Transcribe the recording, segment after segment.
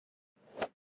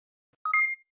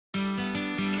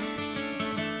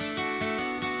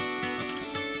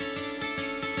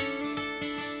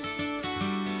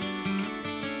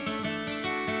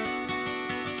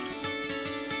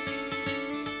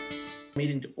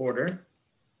meeting to order.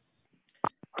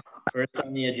 First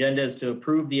on the agenda is to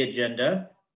approve the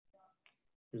agenda.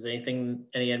 Is there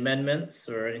any amendments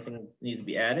or anything that needs to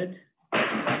be added?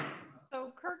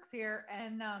 So Kirk's here,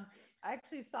 and I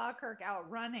actually saw Kirk out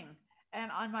running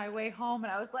and on my way home,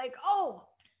 and I was like, oh,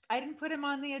 I didn't put him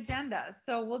on the agenda.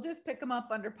 So we'll just pick him up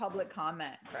under public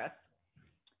comment, Chris.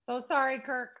 So sorry,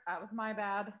 Kirk, that was my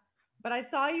bad. But I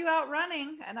saw you out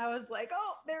running and I was like,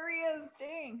 oh, there he is,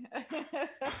 dang.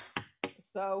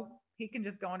 So he can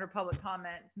just go under public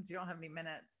comment since you don't have any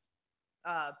minutes.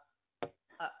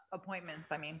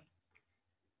 Appointments, I mean.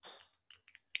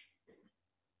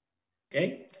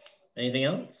 Okay, anything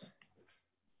else?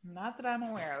 Not that I'm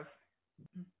aware of.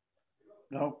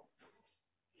 No.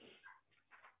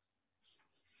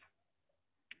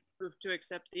 Move to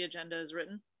accept the agenda as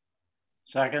written.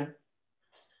 Second.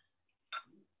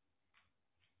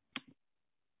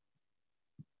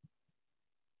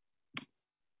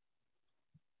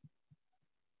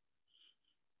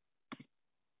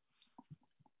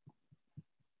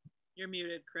 You're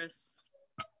muted, Chris.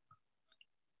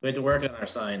 We have to work on our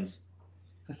signs.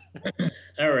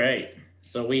 All right,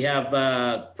 so we have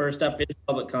first up is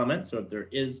public comment. So if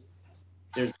there's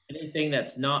anything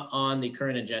that's not on the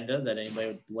current agenda that anybody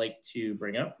would like to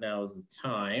bring up, now is the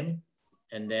time.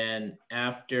 And then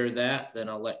after that, then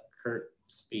I'll let Kurt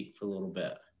speak for a little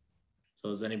bit. So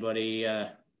is anybody,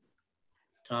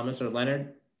 Thomas or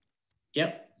Leonard?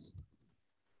 Yep.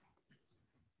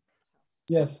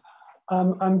 Yes, I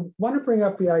want to bring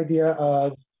up the idea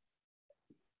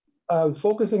of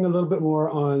focusing a little bit more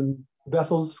on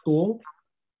Bethel's school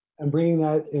and bringing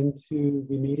that into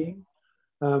the meeting.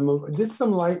 I did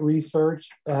some light research,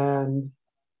 and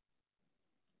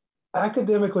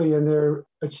academically in their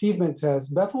achievement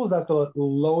test, Bethel was at the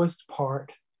lowest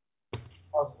part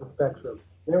of the spectrum.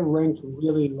 They're ranked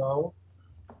really low.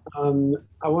 I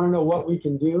want to know what we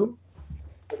can do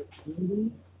as a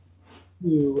community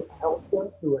to help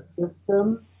them, to assist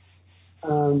them.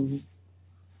 And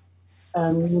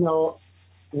you know,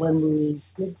 when we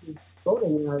did the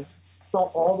voting and I saw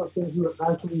all the things we were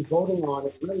actually voting on,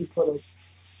 it really sort of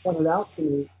pointed out to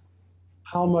me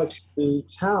how much the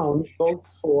town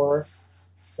votes for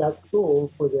that school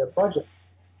for their budget.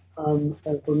 And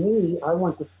for me, I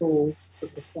want the school to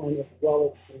perform as well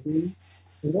as can be.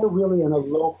 And they're really in a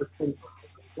low percentile.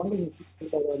 I'm wondering if you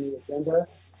put that on the agenda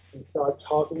and start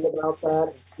talking about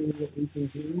that and seeing what we can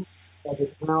do as a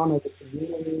town, as a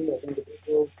community, as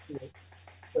individuals,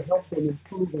 to help them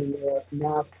improve in their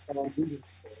math and reading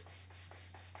skills.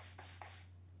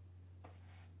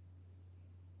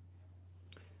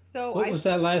 So what was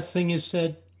that last thing you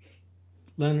said,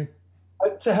 Leonard?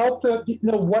 To help them, you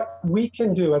know, what we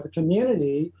can do as a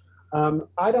community.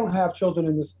 I don't have children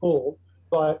in the school,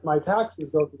 but my taxes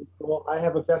go to the school. I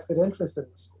have a vested interest in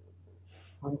the school.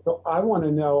 So I want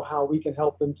to know how we can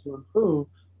help them to improve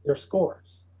their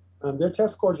scores. Their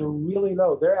test scores are really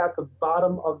low. They're at the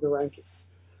bottom of the ranking.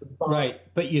 Right,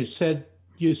 but you said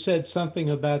something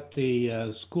about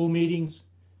the school meetings.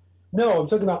 No, I'm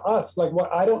talking about us. Like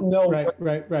what I don't know.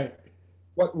 Right.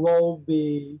 What role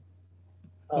the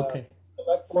okay.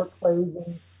 Selectboard plays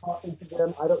in talking to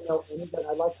them. I don't know any of that.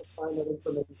 I'd like to find that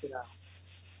information out.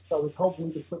 So I was hoping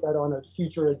we could put that on a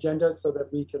future agenda so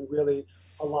that we can really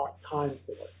allot time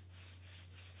for it.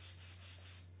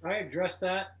 Can I address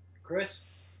that, Chris?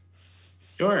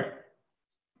 Sure.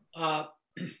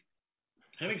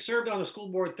 Having served on the school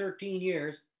board 13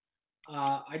 years,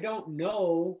 I don't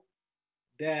know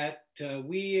that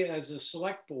we as a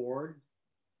select board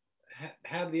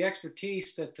have the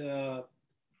expertise that the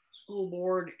school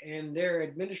board and their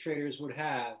administrators would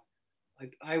have.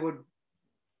 I would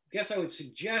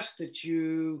suggest that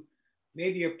you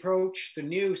maybe approach the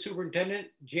new superintendent,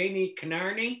 Jamie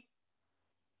Canarney,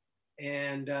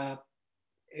 and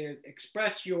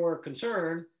express your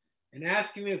concern and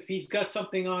ask him if he's got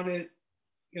something on it,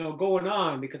 going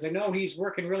on, because I know he's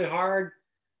working really hard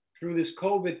through this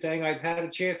COVID thing. I've had a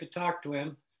chance to talk to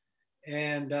him,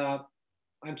 and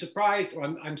I'm surprised, or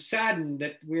I'm saddened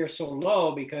that we're so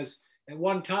low, because at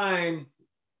one time,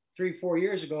 3-4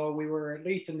 years ago, we were at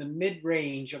least in the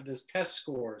mid-range of this test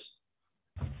scores.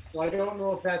 So I don't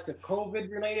know if that's a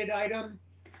COVID related item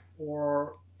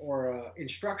or a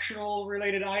instructional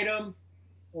related item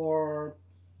or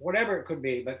whatever it could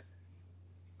be, but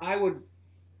I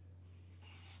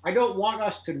don't want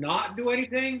us to not do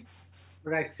anything,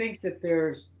 but I think that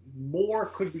there's more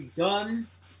could be done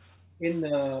in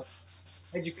the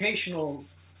educational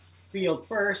field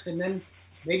first, and then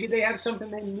maybe they have something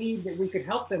they need that we could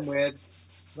help them with.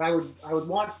 But I would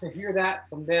want to hear that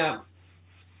from them.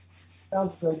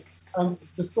 Sounds good.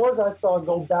 The scores I saw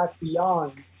go back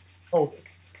beyond COVID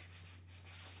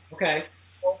Okay.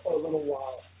 for a little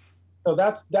while. So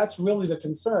that's really the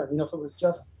concern. You know, if it was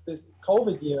just this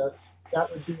COVID year,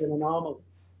 that would be an anomaly.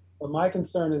 But my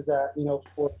concern is that, you know,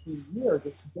 for a few years,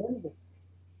 it's been this.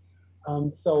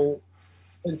 So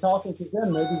in talking to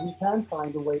them, maybe we can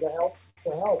find a way to help,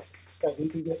 that we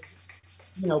can get,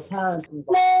 you know, parents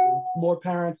involved, more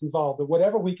parents involved, or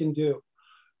whatever we can do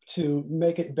to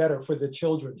make it better for the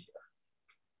children here.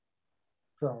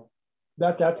 So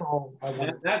that's all I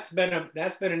want. That's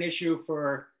been an issue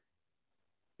for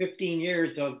 15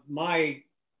 years of my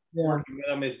working with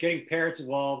them. Is getting parents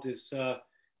involved is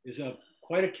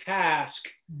quite a task.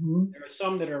 Mm-hmm. There are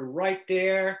some that are right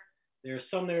there. There are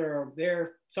some that are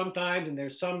there sometimes, and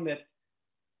there's some that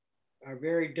are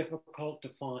very difficult to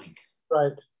find.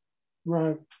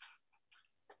 Right.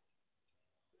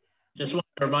 Just want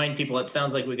to remind people, it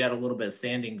sounds like we got a little bit of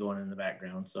sanding going in the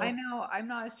background. So I know, I'm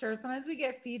not sure. Sometimes we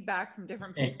get feedback from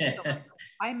different people. So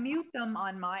I mute them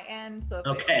on my end. So if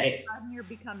okay, you're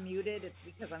become muted, it's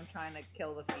because I'm trying to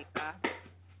kill the feedback.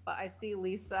 But I see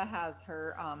Lisa has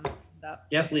her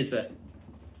yes, Lisa.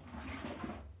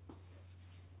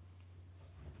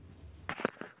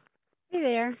 Hey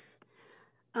there.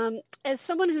 As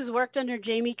someone who's worked under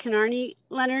Jamie Canarney,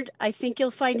 Leonard, I think you'll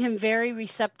find him very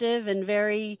receptive and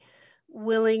very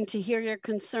willing to hear your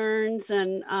concerns.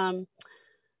 And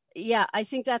yeah, I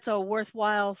think that's a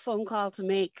worthwhile phone call to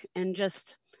make and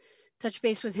just touch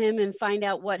base with him and find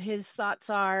out what his thoughts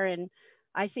are. And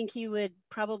I think he would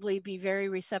probably be very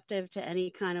receptive to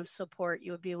any kind of support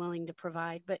you would be willing to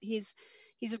provide. But he's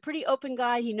a pretty open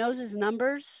guy. He knows his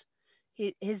numbers,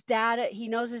 his data, he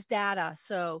knows his data.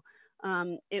 So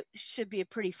it should be a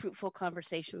pretty fruitful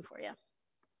conversation for you.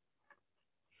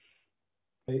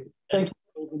 Thank you.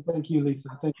 Thank you, Lisa.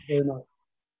 Thank you very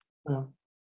much.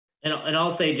 And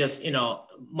I'll say just, you know,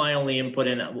 my only input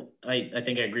in it, I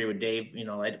think I agree with Dave. You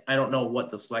know, I don't know what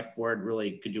the select board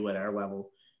really could do at our level.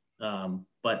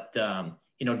 But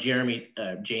you know,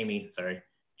 Jamie's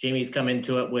come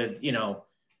into it with, you know,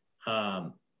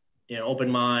 open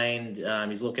mind.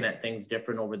 He's looking at things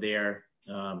different over there.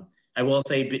 I will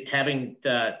say, having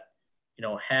you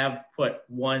know, have put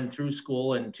 1 through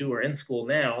school and 2 are in school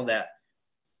now, that,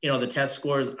 you know, the test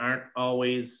scores aren't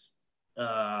always,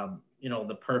 you know,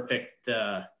 the perfect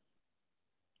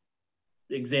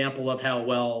example of how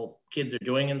well kids are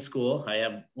doing in school. I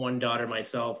have one daughter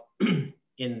myself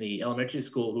in the elementary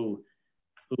school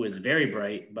who is very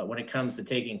bright, but when it comes to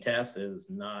taking tests is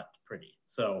not pretty.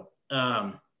 So,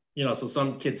 you know, so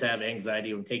some kids have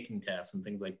anxiety when taking tests and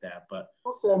things like that, but.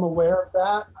 I'll say I'm aware of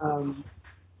that.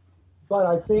 But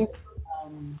I think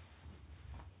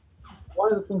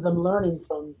one of the things I'm learning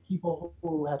from people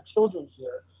who have children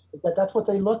here is that that's what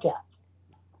they look at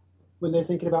when they're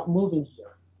thinking about moving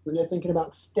here, when they're thinking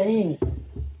about staying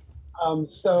here.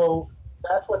 So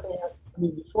that's what they have. I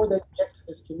mean, before they get to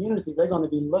this community, they're going to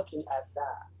be looking at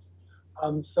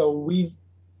that. So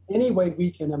any way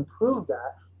we can improve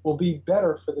that will be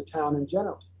better for the town in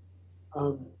general.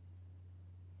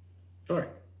 Sure.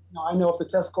 Now, I know if the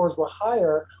test scores were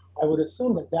higher, I would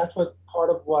assume that that's what part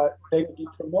of what they would be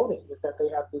promoting, is that they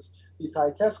have these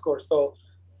high test scores. So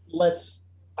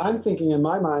I'm thinking in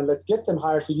my mind, let's get them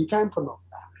higher so you can promote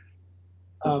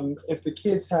that. If the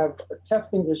kids have a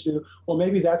testing issue, well,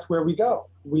 maybe that's where we go.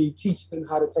 We teach them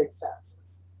how to take tests.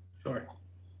 Sure.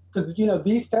 Because, you know,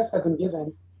 these tests have been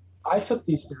given. I took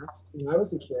these tests when I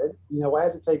was a kid. You know, I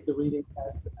had to take the reading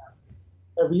test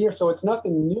every year. So it's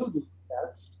nothing new, these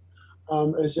tests.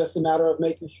 It's just a matter of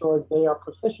making sure they are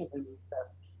proficient in these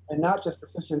tests, and not just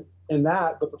proficient in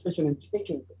that, but proficient in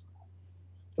taking the test.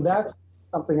 So that's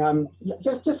something I'm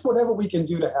just whatever we can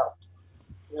do to help.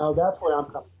 You know, that's where I'm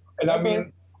coming from. And I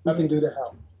mean, we can do to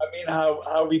help. I mean, how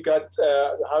it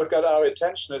got our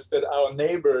attention is that our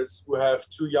neighbors who have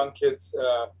 2 young kids,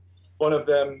 one of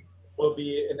them will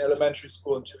be in elementary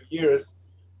school in 2 years.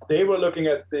 They were looking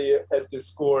at the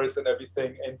scores and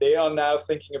everything, and they are now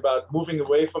thinking about moving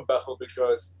away from Bethel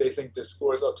because they think the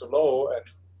scores are too low. And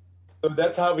so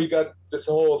that's how we got this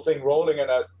whole thing rolling, and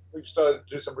we started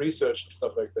to do some research and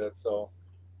stuff like that. So,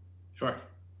 sure.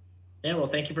 Yeah, well,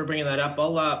 thank you for bringing that up.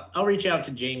 I'll reach out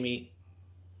to Jamie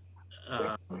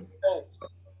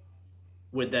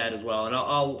with that as well, and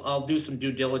I'll do some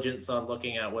due diligence on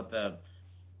looking at what the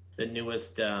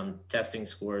newest testing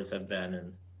scores have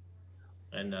been,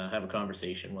 and have a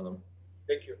conversation with them.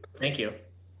 Thank you. Thank you.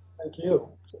 Thank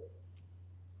you.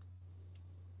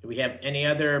 Do we have any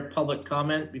other public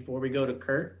comment before we go to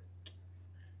Kurt?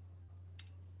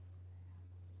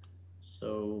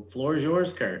 So floor is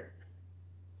yours, Kurt.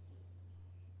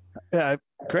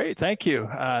 Great, thank you.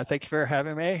 Thank you for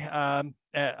having me.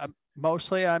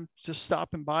 mostly I'm just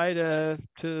stopping by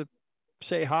to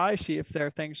say hi, see if there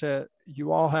are things that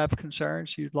you all have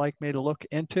concerns you'd like me to look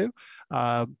into.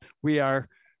 We are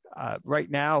right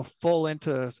now full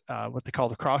into what they call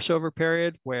the crossover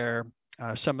period, where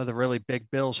some of the really big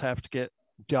bills have to get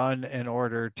done in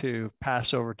order to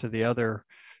pass over to the other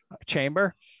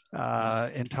chamber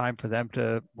in time for them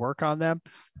to work on them.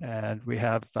 And we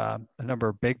have a number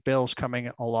of big bills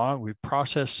coming along. We've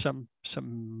processed some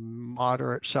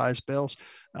moderate sized bills.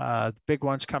 The big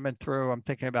ones coming through, I'm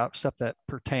thinking about stuff that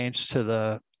pertains to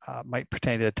the might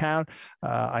pertain to the town.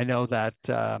 I know that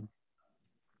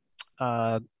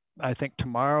I think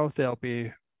tomorrow they'll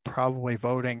be probably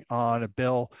voting on a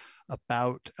bill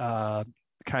about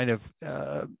kind of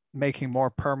making more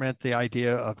permanent the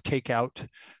idea of takeout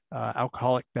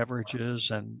alcoholic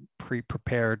beverages and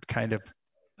pre-prepared kind of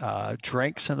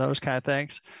drinks and those kind of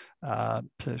things. So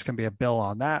there's going to be a bill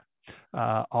on that.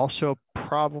 Also,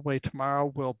 probably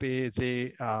tomorrow will be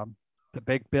the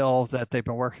big bill that they've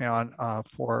been working on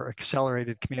for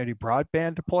accelerated community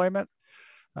broadband deployment,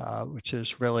 which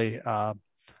is really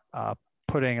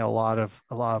putting a lot of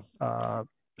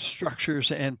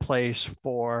structures in place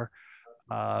for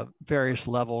various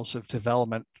levels of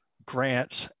development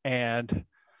grants and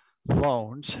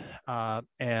loans,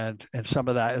 and some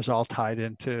of that is all tied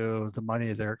into the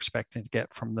money they're expecting to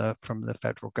get from the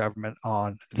federal government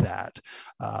on that.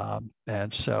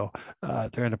 And so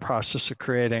they're in the process of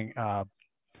creating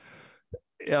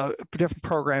different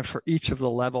programs for each of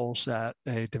the levels that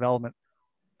a development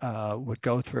would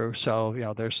go through. So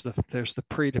there's the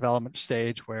pre-development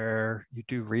stage where you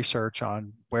do research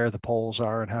on where the poles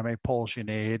are and how many poles you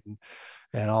need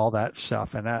and all that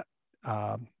stuff, and that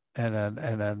and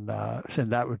then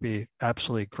that would be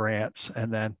absolutely grants.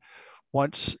 And then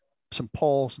once some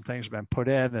poles and things have been put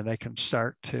in and they can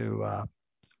start to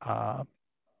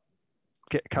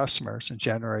get customers and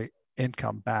generate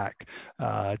income back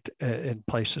in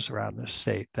places around the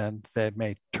state, then they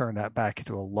may turn that back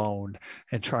into a loan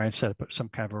and try and set up some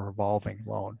kind of a revolving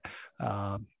loan,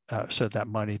 so that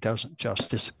money doesn't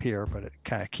just disappear, but it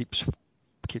kind of keeps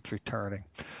returning.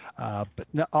 But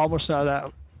almost none of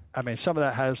that. I mean, some of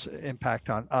that has impact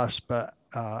on us, but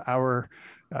our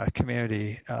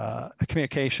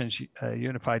communications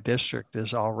unified district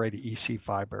is already EC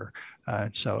fiber,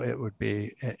 and so it would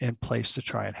be in place to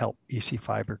try and help EC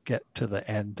fiber get to the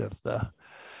ends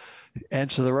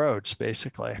of the roads,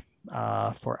 basically,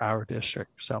 for our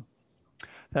district. So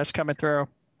that's coming through.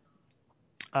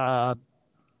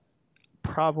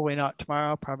 Probably not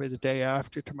tomorrow, probably the day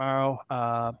after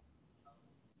tomorrow.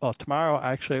 Well, tomorrow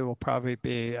actually will probably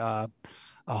be a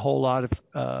whole lot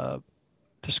of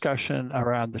discussion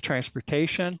around the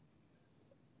transportation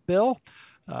bill,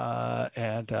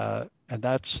 and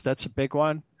that's a big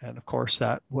one. And of course,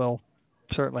 that will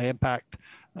certainly impact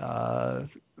our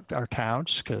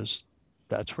towns, because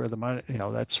that's where the money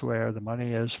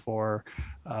is for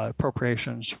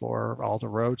appropriations for all the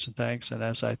roads and things. And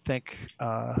as I think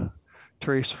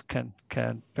Therese can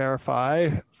verify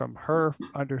from her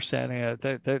understanding,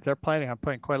 they're planning on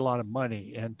putting quite a lot of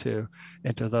money into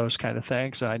those kind of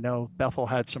things. And I know Bethel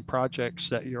had some projects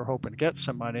that you're hoping to get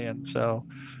some money, and so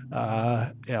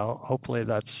hopefully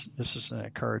this is an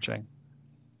encouraging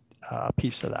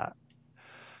piece of that.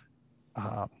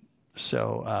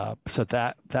 So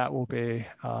that will be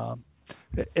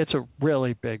it's a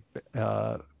really big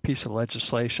piece of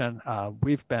legislation.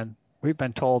 We've been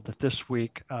told that this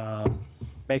week,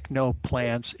 make no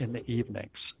plans in the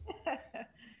evenings.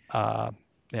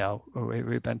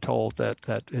 We've been told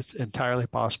that it's entirely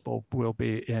possible we'll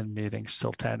be in meetings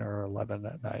till 10 or 11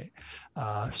 at night.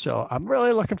 So I'm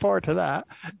really looking forward to that.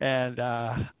 And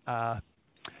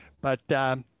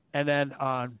and then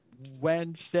on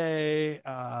Wednesday,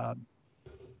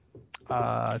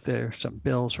 there's some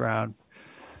bills around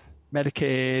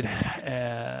Medicaid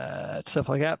and stuff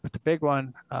like that. But the big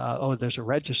one, there's a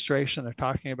registration. They're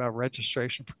talking about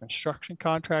registration for construction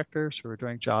contractors who are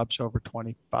doing jobs over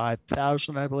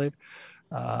 25,000, I believe.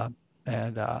 That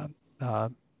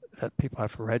people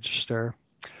have to register.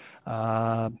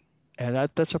 And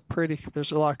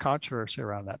there's a lot of controversy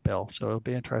around that bill. So it'll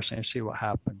be interesting to see what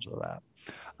happens with that.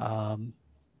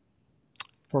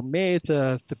 For me,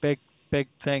 the big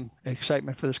thing,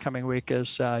 excitement for this coming week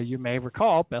is, you may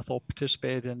recall, Bethel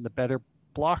participated in the Better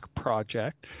Block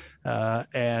project,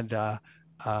 and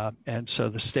so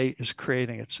the state is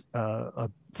creating a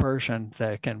version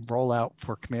that can roll out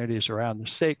for communities around the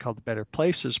state called the Better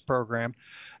Places program,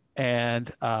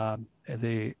 and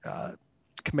the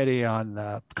Committee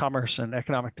on Commerce and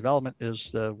Economic Development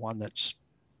is the one that's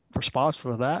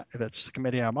responsible for that if it's the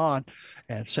committee I'm on.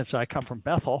 And since I come from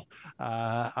Bethel,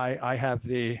 I have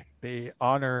the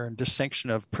honor and distinction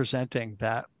of presenting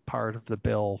that part of the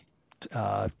bill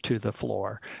to the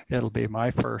floor. It'll be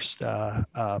my first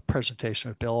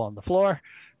presentation of bill on the floor,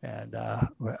 and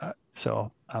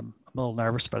so I'm a little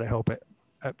nervous, but I hope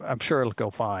I'm sure it'll go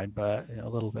fine. But a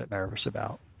little bit nervous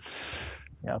about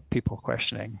people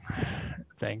questioning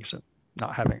things and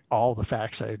not having all the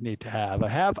facts I need to have. I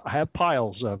have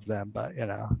piles of them, but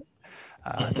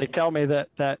they tell me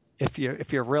that if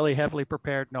you're really heavily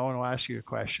prepared, no one will ask you a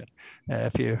question.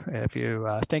 If you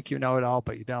think you know it all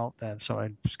but you don't, then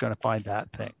someone's going to find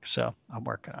that thing. So I'm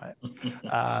working on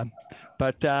it.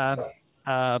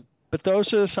 But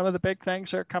those are some of the big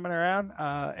things that are coming around.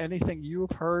 Anything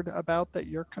you've heard about that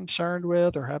you're concerned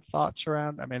with or have thoughts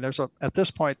around? I mean, at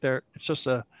this point it's just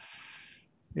a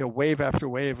wave after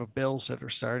wave of bills that are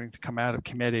starting to come out of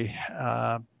committee.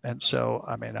 And so,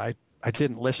 I mean, I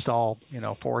didn't list all,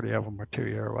 40 of them or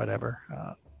 2 or whatever.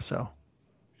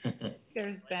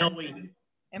 There's been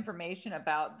information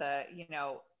about the,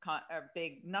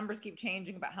 big numbers keep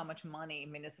changing about how much money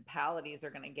municipalities are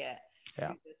going to get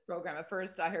through this program. At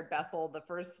first I heard Bethel, the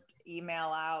first email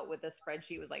out with a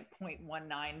spreadsheet was like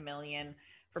 0.19 million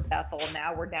for Bethel.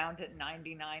 Now we're down to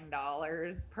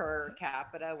 $99 per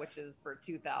capita, which is for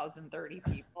 2,030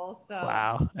 people. So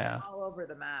wow, yeah, all over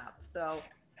the map. So,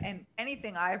 and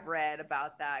anything I've read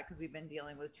about that, because we've been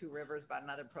dealing with Two Rivers about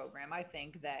another program, I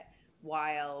think that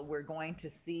while we're going to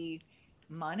see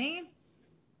money,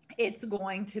 it's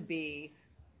going to be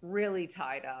really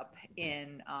tied up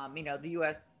in, the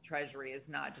U.S. Treasury is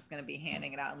not just going to be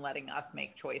handing it out and letting us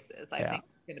make choices. I think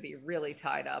it's going to be really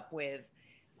tied up with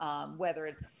whether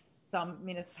it's some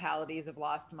municipalities have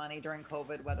lost money during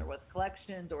COVID, whether it was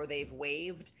collections or they've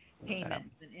waived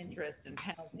payments and interest and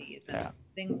penalties and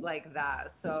things like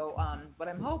that. So what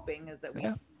I'm hoping is that we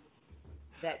see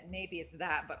that maybe it's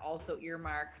that, but also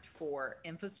earmarked for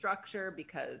infrastructure,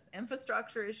 because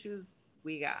infrastructure issues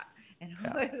we got. And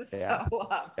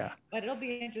but it'll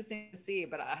be interesting to see.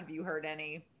 But have you heard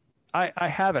any? I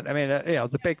haven't. I mean,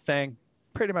 the big thing,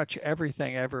 pretty much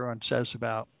everything everyone says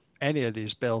about any of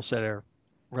these bills that are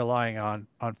relying on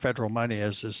federal money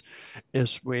is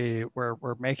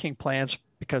we're making plans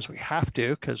because we have to,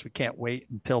 because we can't wait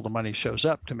until the money shows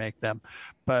up to make them.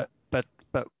 But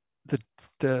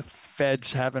the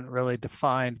feds haven't really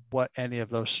defined what any of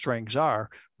those strings are.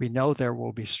 We know there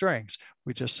will be strings.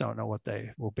 We just don't know what they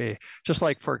will be. Just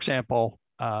like, for example,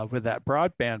 with that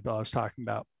broadband bill I was talking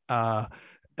about,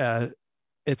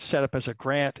 it's set up as a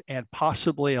grant and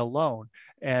possibly a loan.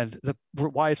 And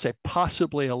why it's a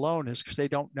possibly a loan is because they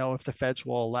don't know if the feds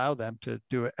will allow them to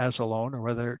do it as a loan or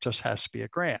whether it just has to be a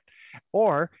grant.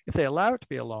 Or if they allow it to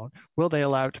be a loan, will they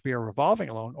allow it to be a revolving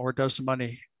loan, or does the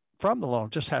money from the loan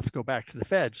just have to go back to the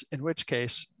feds? In which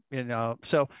case,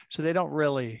 so they don't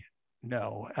really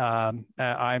know.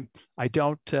 I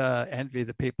don't envy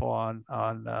the people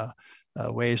on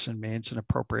Ways and Means and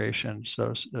Appropriations,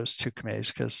 those two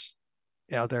committees, because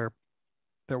they're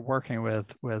working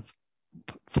with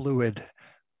fluid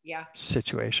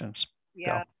situations.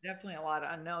 Yeah, definitely a lot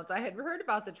of unknowns. I had heard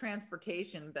about the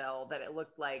transportation bill that it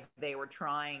looked like they were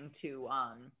trying to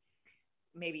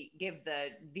maybe give the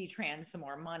VTrans some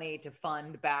more money to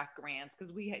fund back grants,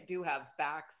 because we do have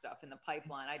back stuff in the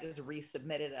pipeline. I just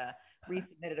resubmitted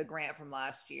a grant from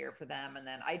last year for them, and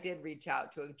then I did reach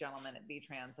out to a gentleman at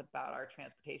VTrans about our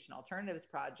transportation alternatives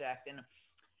project, and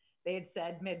they had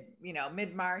said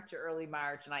mid-March or early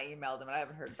March, and I emailed him and I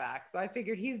haven't heard back. So I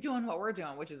figured he's doing what we're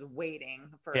doing, which is waiting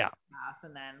for it to pass,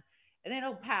 and then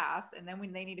it'll pass, and then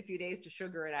when they need a few days to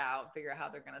sugar it out, figure out how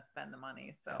they're going to spend the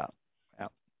money. So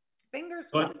fingers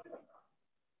crossed.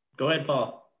 Go ahead,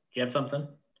 Paul. Do you have something?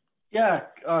 Yeah,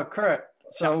 Kurt.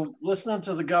 So listening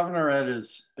to the governor at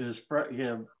his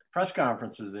press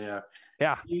conferences there,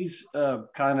 he's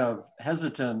kind of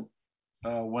hesitant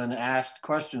when asked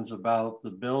questions about the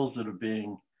bills that are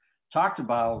being talked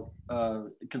about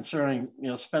concerning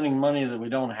spending money that we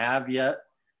don't have yet,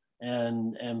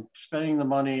 and spending the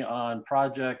money on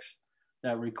projects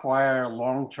that require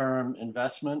long-term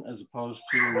investment as opposed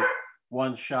to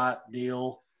one-shot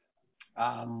deal,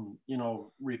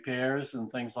 repairs and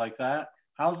things like that.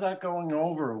 How's that going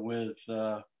over with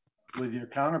your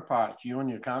counterparts, you and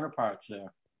your counterparts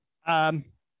there? I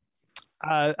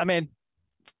mean,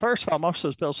 first of all, most of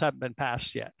those bills haven't been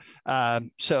passed yet.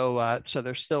 So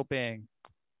they're still being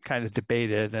kind of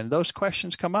debated, and those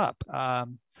questions come up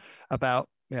about,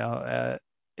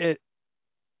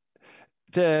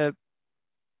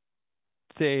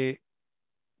 the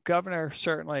governor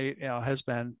certainly, has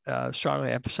been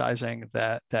strongly emphasizing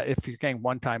that if you're getting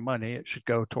one-time money, it should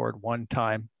go toward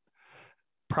one-time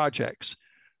projects.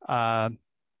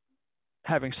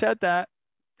 Having said that,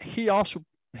 he also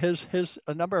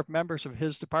a number of members of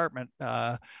his department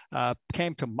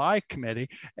came to my committee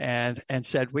and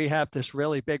said, we have this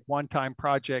really big one-time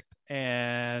project,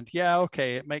 and yeah,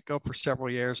 okay, it might go for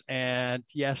several years, and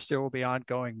yes, there will be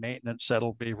ongoing maintenance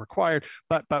that'll be required,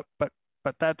 but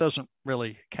that doesn't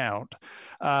really count.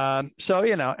 So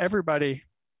everybody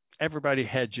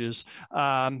hedges,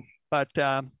 but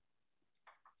yeah,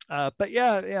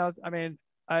 I mean,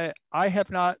 I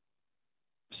have not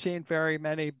seen very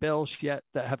many bills yet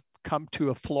that have come to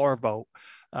a floor vote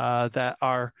that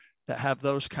have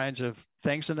those kinds of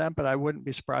things in them, but I wouldn't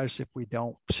be surprised if we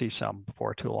don't see some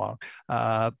before too long.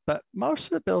 But most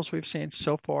of the bills we've seen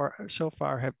so far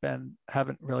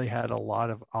haven't really had a lot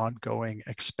of ongoing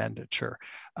expenditure.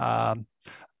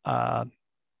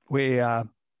 We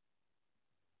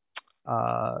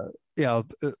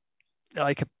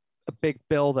like a big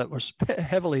bill that was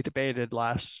heavily debated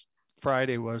last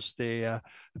Friday was the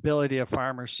ability of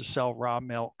farmers to sell raw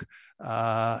milk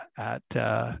at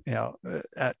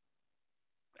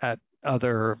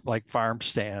other like farm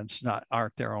stands,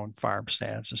 aren't their own farm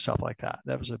stands and stuff like that.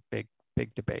 That was a big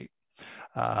debate,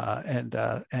 and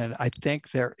I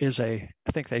think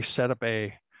they set up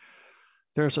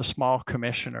there's a small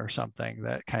commission or something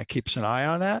that kind of keeps an eye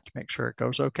on that to make sure it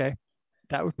goes okay.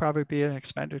 That would probably be an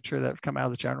expenditure that would come out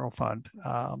of the general fund.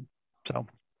 So.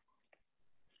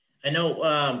 I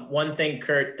know one thing,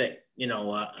 Kurt, that,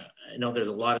 I know there's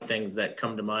a lot of things that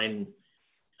come to mind,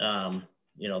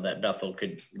 that Bethel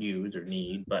could use or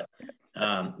need, but,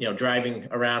 driving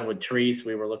around with Therese,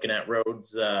 we were looking at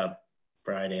roads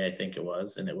Friday, I think it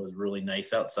was, and it was really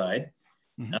nice outside.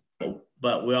 Mm-hmm.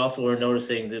 But we also were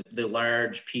noticing the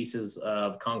large pieces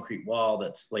of concrete wall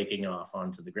that's flaking off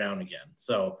onto the ground again.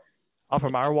 So off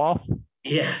from our wall?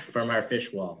 Yeah, from our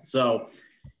fish wall. So,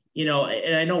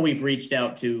 and I know we've reached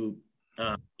out to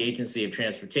the Agency of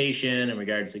Transportation in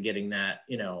regards to getting that,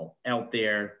 out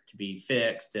there to be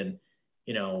fixed. And,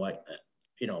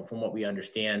 from what we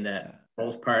understand, that for the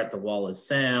most part, the wall is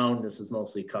sound. This is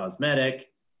mostly cosmetic.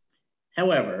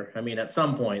 However, I mean, at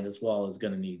some point, this wall is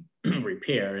going to need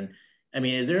repair. And I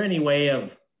mean, is there any way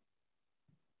of,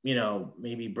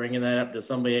 maybe bringing that up to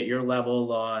somebody at your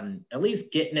level on at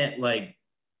least getting it like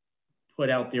put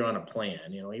out there on a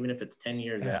plan, even if it's 10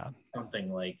 years out,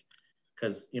 something like,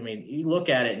 because I mean, you look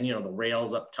at it and the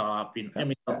rails up top, I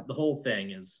mean, the whole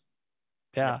thing is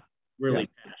really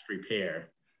past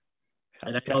repair.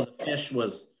 And I know the fish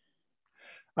was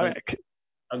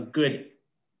a good,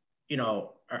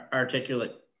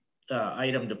 articulate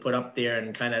item to put up there,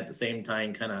 and kind of at the same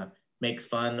time kind of makes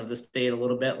fun of the state a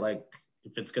little bit, like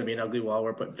if it's going to be an ugly wall,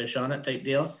 we're putting fish on it type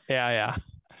deal. Yeah.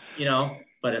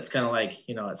 But it's kind of like,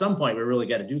 at some point we really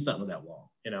got to do something with that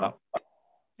wall,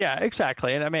 Yeah,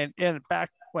 exactly. And I mean, back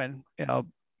when,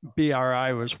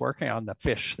 BRI was working on the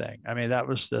fish thing, I mean, that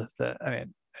was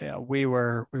we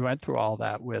went through all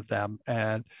that with them,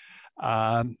 and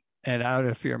I don't know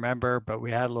if you remember, but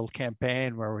we had a little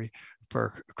campaign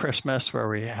for Christmas where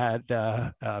we had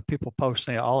people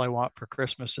posting, all I want for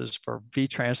Christmas is for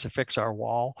V-Trans to fix our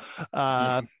wall.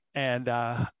 And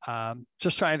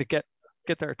just trying to get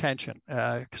their attention,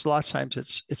 because a lot of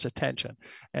times it's attention.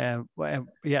 And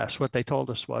yes, what they told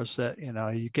us was that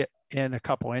you get in a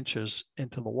couple inches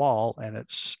into the wall and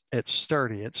it's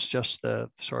sturdy. It's just the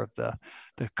sort of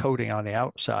the coating on the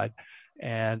outside,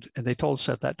 and they told us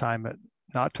at that time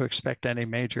not to expect any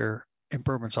major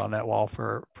improvements on that wall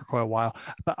for quite a while.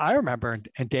 But I remember,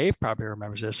 and Dave probably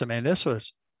remembers this. I mean,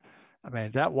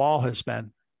 that wall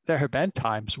there have been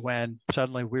times when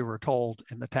suddenly we were told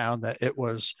in the town that it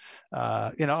was,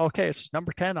 okay, it's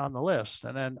number 10 on the list.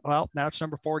 And then, well, now it's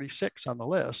number 46 on the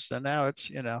list. And now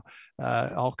it's,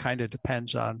 all kind of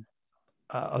depends on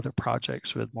other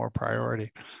projects with more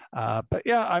priority. But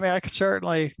yeah, I mean, I could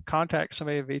certainly contact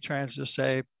somebody at V-Trans to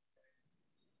say,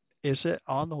 is it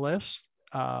on the list?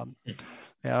 But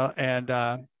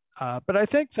I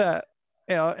think that,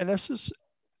 and this is,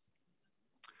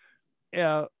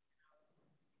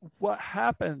 what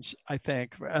happens, I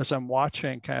think, as I'm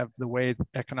watching kind of the way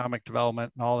economic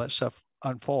development and all that stuff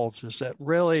unfolds, is that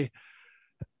really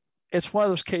it's one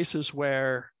of those cases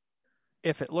where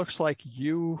if it looks like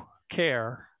you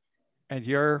care and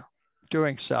you're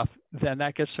doing stuff, then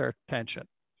that gets their attention.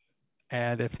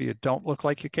 And if you don't look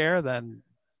like you care, then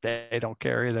they don't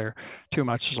care either too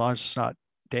much, as long as it's not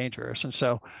dangerous. And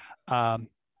so,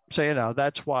 so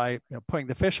that's why putting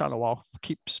the fish on the wall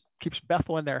keeps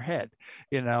Bethel in their head.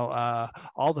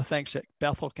 All the things that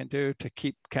Bethel can do to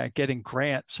keep kind of getting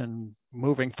grants and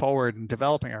moving forward and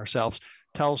developing ourselves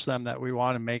tells them that we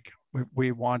want to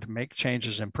make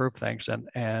changes, improve things,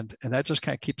 and that just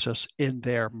kind of keeps us in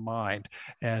their mind,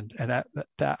 and that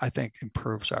I think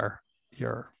improves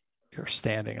your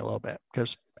standing a little bit,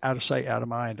 because out of sight, out of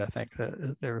mind. I think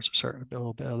that there's a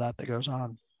little bit of that goes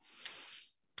on.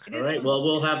 All right. Well,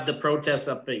 we'll have the protests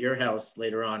up at your house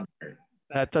later on.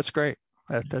 That's great.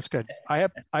 That's good. I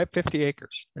have 50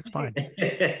 acres. It's fine.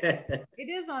 It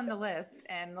is on the list,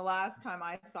 and the last time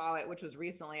I saw it, which was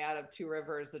recently out of Two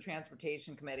Rivers, the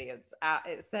Transportation Committee,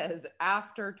 it says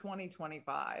after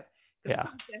 2025. Yeah.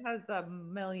 It has a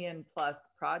 $1 million+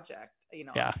 project.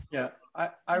 Yeah.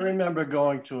 I remember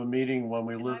going to a meeting when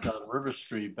we lived on River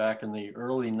Street back in the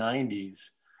early 90s,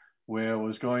 where it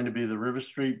was going to be the River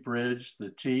Street Bridge,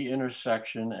 the T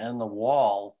intersection, and the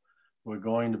wall were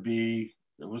going to be.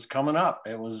 It was coming up.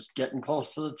 It was getting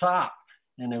close to the top.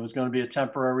 And there was going to be a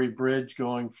temporary bridge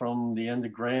going from the end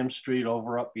of Graham Street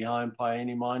over up behind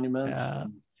Piany Monuments. Yeah.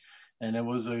 And it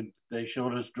was they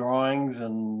showed us drawings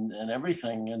and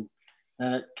everything. And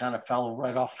then it kind of fell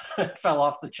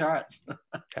off the charts.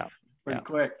 Yeah. Pretty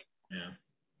quick. Yeah.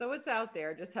 So it's out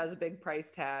there, just has a big price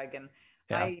tag. And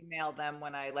I emailed them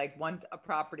when I a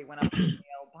property went up for sale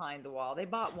behind the wall. They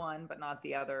bought one, but not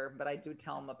the other. But I do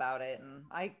tell them about it, and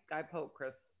I poke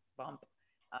Chris Bump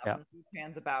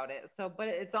fans about it. So, but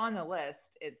it's on the list.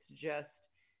 It's just,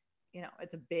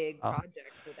 it's a big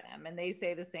project for them, and they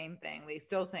say the same thing. They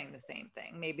still saying the same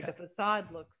thing. Maybe the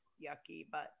facade looks yucky,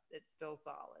 but it's still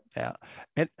solid.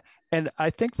 Yeah, and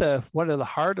I think one of the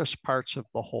hardest parts of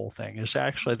the whole thing is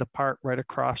actually the part right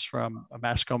across from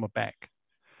Mascoma Bank.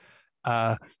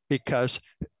 Because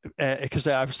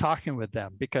I was talking with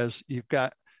them, because you've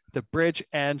got the bridge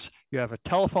ends, you have a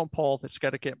telephone pole that's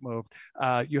got to get moved.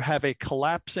 You have a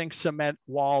collapsing cement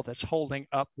wall that's holding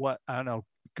up what, I don't know,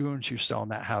 goons used to own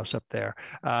that house up there.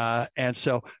 And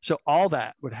so all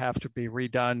that would have to be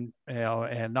redone,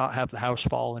 and not have the house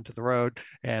fall into the road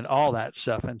and all that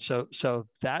stuff. And so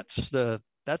that's the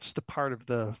part of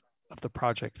the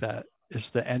project that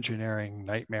is the engineering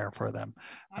nightmare for them.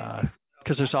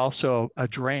 Because there's also a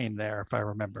drain there, if I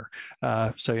remember.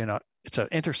 So, it's an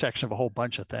intersection of a whole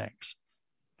bunch of things.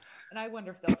 And I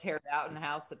wonder if they'll tear it out in the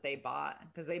house that they bought,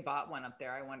 because they bought one up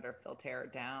there. I wonder if they'll tear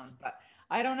it down. But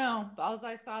I don't know. All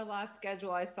I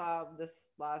saw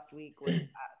this last week was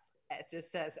it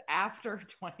just says after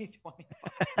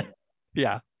 2025.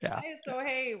 Yeah. So,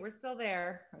 hey, we're still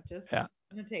there. It's just going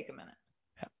to take a minute.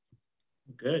 Yeah.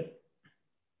 Good.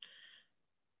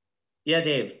 Yeah,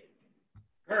 Dave.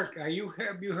 Kirk, have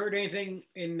you heard anything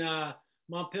in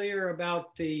Montpelier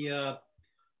about the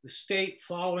state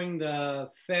following the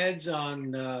feds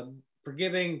on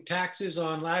forgiving taxes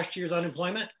on last year's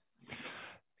unemployment?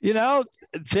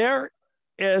 There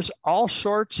is all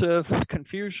sorts of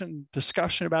confusion,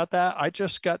 discussion about that. I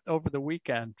just got over the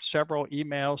weekend several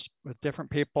emails with different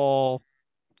people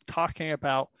talking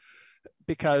about,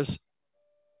 because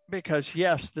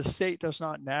yes, the state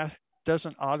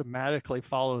doesn't automatically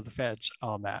follow the feds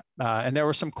on that. And there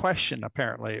was some question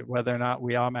apparently whether or not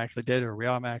we automatically did or we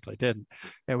automatically didn't.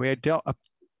 And we don't,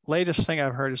 latest thing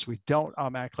I've heard is we don't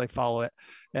automatically follow it.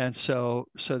 And so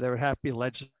there would have to be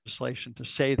legislation to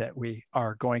say that we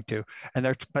are going to, and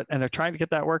they're trying to get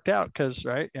that worked out, because,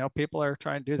 right, people are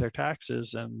trying to do their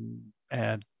taxes,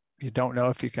 and you don't know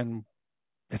if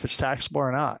it's taxable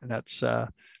or not. And that's, but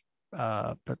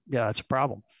yeah, it's a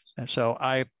problem. And so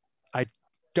I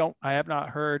have not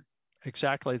heard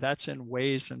exactly. That's in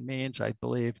Ways and Means, I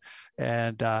believe,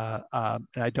 and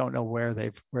I don't know where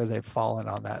they've fallen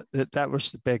on that. That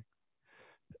was the big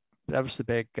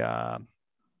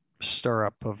stir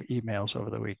up of emails over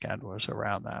the weekend, was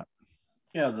around that.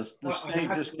 Yeah, the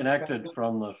state disconnected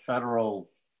from the federal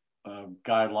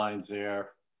guidelines there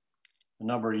a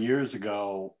number of years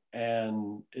ago,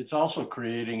 and it's also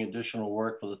creating additional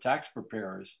work for the tax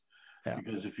preparers. Yeah.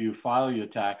 Because if you file your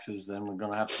taxes, then we're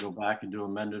going to have to go back and do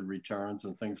amended returns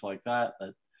and things like that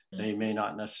they may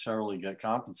not necessarily get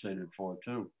compensated for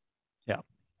too. Yeah.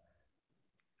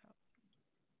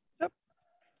 Yep.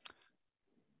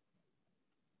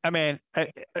 I mean,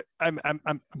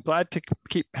 I'm glad to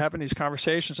keep having these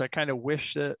conversations. I kind of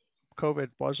wish that COVID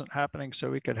wasn't happening so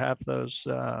we could have those,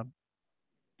 the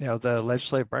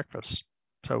legislative breakfasts.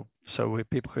 So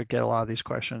people could get a lot of these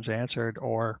questions answered,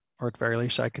 or at the very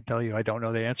least, I could tell you I don't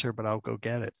know the answer, but I'll go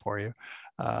get it for you,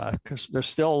 because there's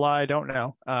still a lot I don't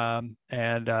know,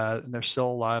 and there's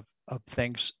still a lot of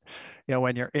things. You know,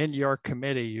 when you're in your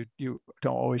committee, you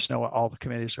don't always know what all the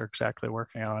committees are exactly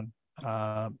working on.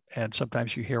 And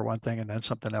sometimes you hear one thing and then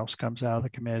something else comes out of the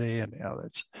committee, and you know,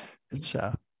 it's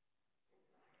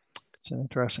an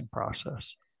interesting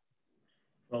process.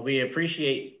 Well, we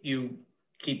appreciate you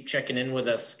keep checking in with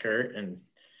us, Kurt,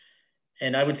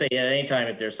 and I would say at any time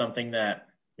if there's something that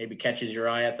maybe catches your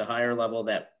eye at the higher level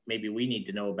that maybe we need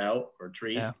to know about, or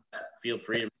Trees, feel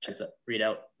free to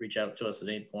reach out to us at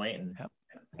any point. And,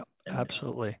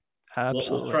 absolutely.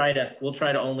 We'll try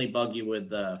to only bug you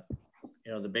with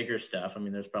you know, the bigger stuff. I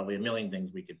mean, there's probably a million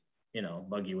things we could, you know,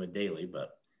 bug you with daily,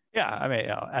 but yeah, I mean,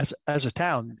 as a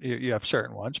town, you have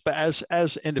certain ones, but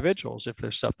as individuals, if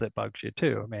there's stuff that bugs you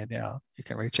too, I mean, yeah, you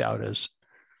can reach out as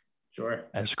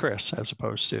Chris, as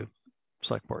opposed to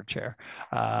select board chair,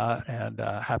 and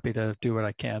happy to do what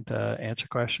I can to answer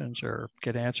questions or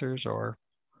get answers,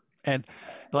 and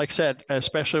like I said,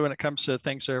 especially when it comes to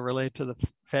things that are related to the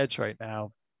feds right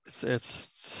now,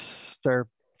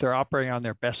 they're operating on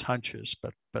their best hunches,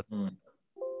 but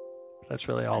that's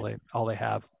really all they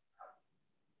have.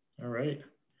 All right.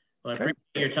 Well, I appreciate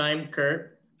your time,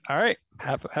 Kurt. All right.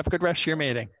 Have a good rest of your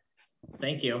meeting.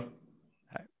 Thank you.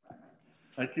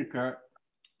 Thank you, Kurt.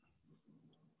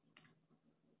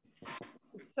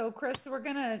 So Chris, we're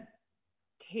gonna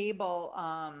table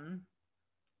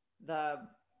the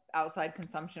outside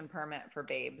consumption permit for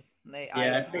Babes.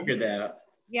 I figured that.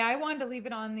 Yeah, I wanted to leave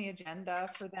it on the agenda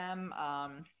for them.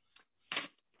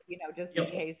 You know, just in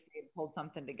case they pulled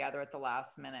something together at the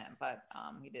last minute, but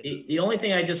he didn't. The only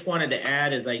thing I just wanted to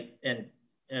add is and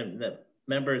the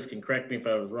members can correct me if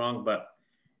I was wrong, but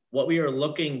what we are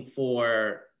looking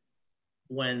for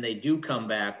when they do come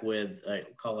back with,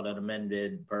 call it an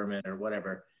amended permit or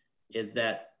whatever, is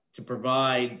that to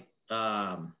provide,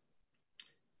 there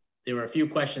were a few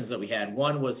questions that we had.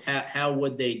 One was how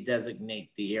would they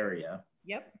designate the area?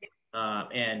 Yep.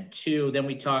 And two, then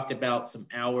we talked about some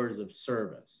hours of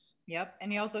service. Yep.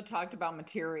 And he also talked about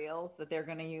materials that they're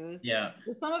going to use. Yeah.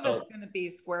 Well, some of it's going to be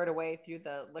squared away through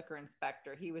the liquor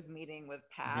inspector. He was meeting with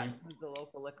Pat, who's the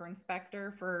local liquor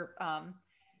inspector for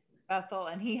Bethel,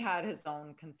 and he had his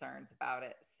own concerns about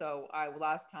it. So I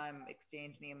last time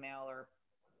exchanged an email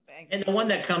and the one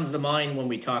that comes to mind when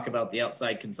we talk about the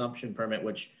outside consumption permit,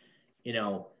 which, you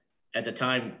know, at the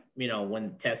time, you know,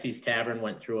 when Tessie's Tavern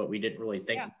went through it, we didn't really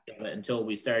think of it until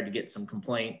we started to get some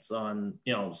complaints on,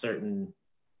 you know, certain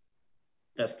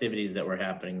festivities that were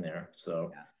happening there.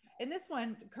 So, and this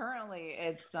one currently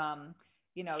it's,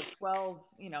 you know, 12,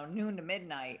 you know, noon to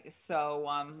midnight. So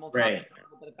we'll talk a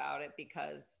little bit about it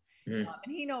because, and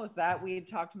he knows that we had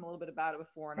talked to him a little bit about it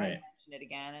before, and I mentioned it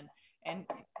again. And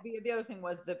the other thing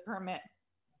was the permit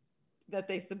that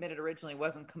they submitted originally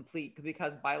wasn't complete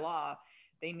because by law,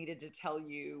 they needed to tell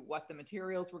you what the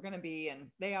materials were going to be. And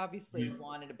they obviously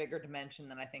wanted a bigger dimension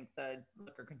than I think the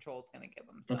liquor control is going to give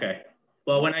them. So. Okay.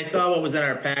 Well, when I saw what was in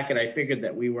our packet, I figured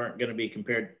that we weren't going to be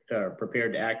prepared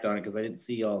to act on it because I didn't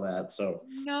see all that. So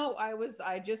no,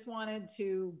 I just wanted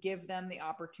to give them the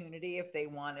opportunity if they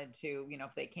wanted to, you know,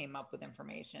 if they came up with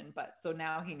information. But so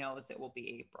now he knows it will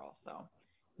be April. So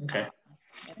okay.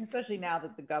 And especially now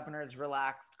that the governor's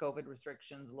relaxed COVID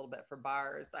restrictions a little bit for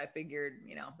bars, I figured,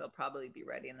 you know, they'll probably be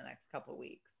ready in the next couple of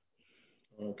weeks.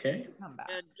 Okay. Come back.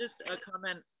 Just a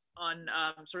comment on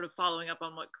sort of following up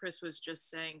on what Chris was just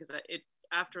saying, because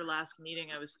after last meeting,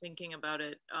 I was thinking about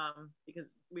it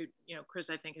because Chris,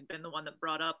 I think, had been the one that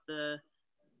brought up the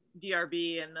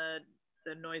DRB and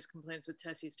the noise complaints with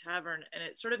Tessie's Tavern. And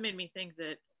it sort of made me think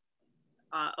that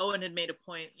Owen had made a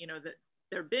point, you know, that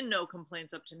there have been no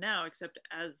complaints up to now, except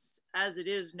as it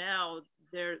is now,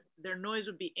 their noise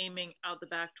would be aiming out the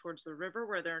back towards the river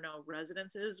where there are no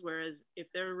residences. Whereas if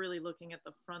they're really looking at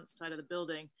the front side of the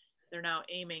building, they're now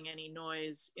aiming any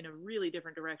noise in a really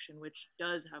different direction, which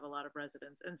does have a lot of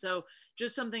residents. And so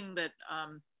just something that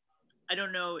I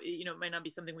don't know, you know, it might not be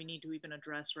something we need to even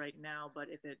address right now, but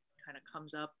if it kind of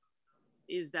comes up,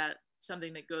 is that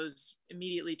something that goes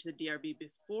immediately to the DRB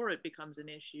before it becomes an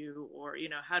issue? Or, you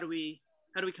know, how do we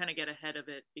kind of get ahead of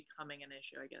it becoming an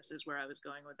issue, I guess, is where I was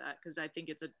going with that. Because I think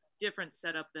it's a different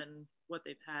setup than what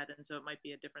they've had. And so it might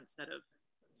be a different set of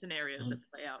scenarios that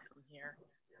play out from here.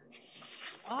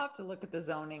 I'll have to look at the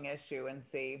zoning issue and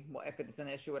see if it's an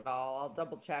issue at all. I'll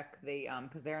double check the,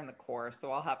 because they're in the course,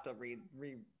 so I'll have to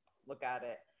look at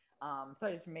it. So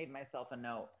I just made myself a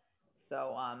note.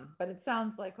 So, but it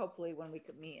sounds like hopefully when we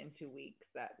could meet in 2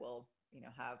 weeks that we'll, you know,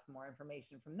 have more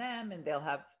information from them, and they'll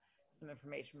have some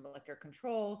information from liquor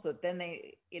control, so then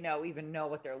they, you know, even know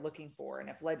what they're looking for. And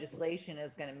if legislation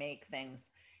is going to make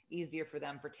things easier for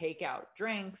them for takeout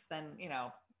drinks, then, you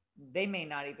know, they may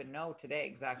not even know today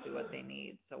exactly what they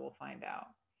need. So we'll find out.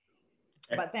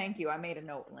 Okay. But thank you. I made a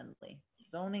note, Lindley.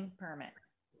 Zoning permit.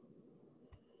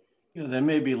 Yeah, there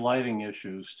may be lighting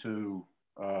issues too,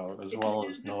 as It well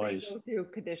depends as if they noise. go through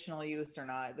conditional use or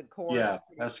not. The court. Yeah,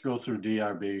 has to go through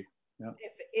DRB. Yeah.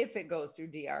 If it goes through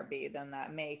DRB, then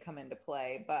that may come into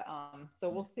play. But so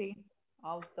we'll see.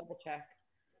 I'll double check.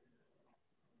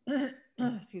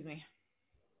 Excuse me.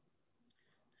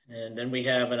 And then we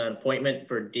have an appointment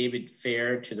for David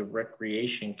Fair to the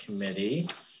Recreation Committee.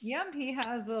 Yep, he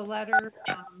has a letter.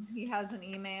 He has an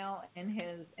email in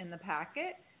the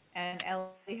packet, and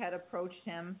Ellie had approached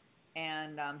him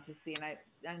and to see,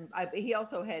 and he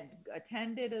also had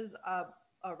attended as a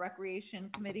recreation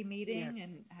committee meeting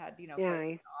and had quite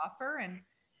an offer and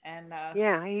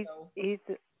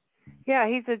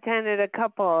he's attended a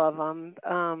couple of them,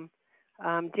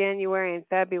 January and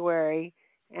February,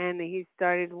 and he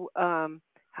started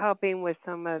helping with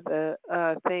some of the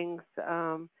things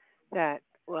that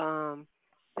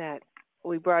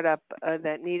we brought up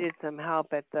that needed some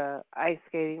help at the ice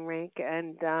skating rink,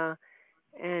 and I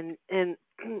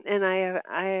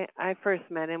first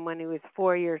met him when he was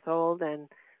 4 years old, and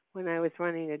when I was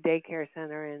running a daycare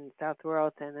center in South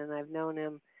Royalton, and I've known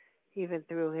him even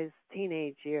through his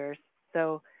teenage years.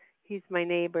 So he's my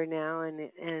neighbor now,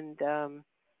 and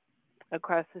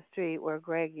across the street where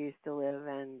Greg used to live,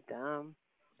 and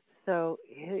so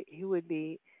he would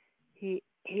be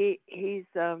he's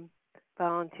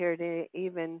volunteered to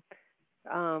even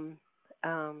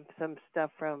some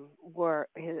stuff from work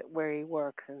where he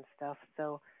works and stuff.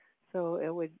 So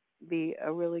it would be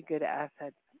a really good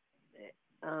asset,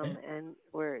 and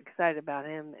we're excited about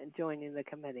him joining the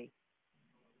committee.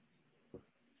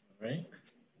 All right.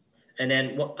 And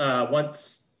then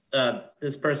once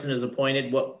this person is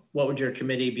appointed, what would your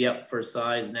committee be up for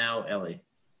size now, Ellie?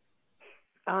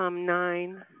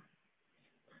 9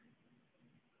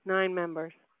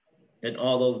 members. And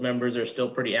all those members are still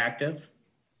pretty active?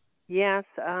 Yes,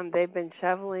 they've been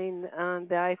shoveling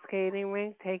the ice skating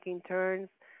rink, taking turns.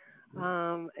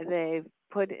 They've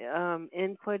put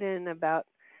input in about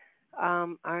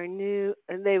our new.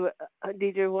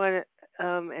 Deidre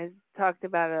has talked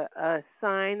about a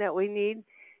sign that we need,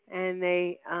 and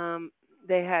they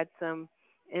had some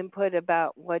input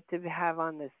about what to have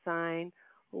on the sign,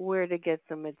 where to get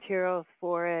some materials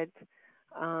for it.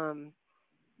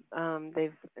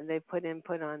 They've put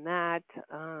input on that.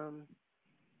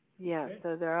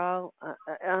 So they're all.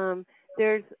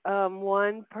 There's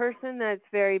one person that's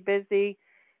very busy.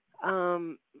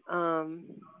 The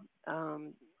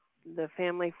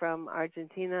family from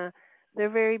Argentina, they're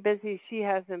very busy. She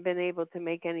hasn't been able to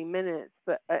make any minutes,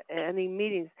 but any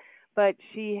meetings. But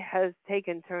she has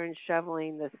taken turns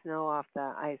shoveling the snow off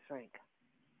the ice rink.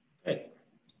 Okay.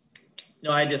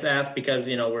 No, I just asked because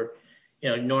we're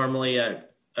normally a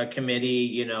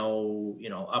committee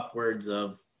upwards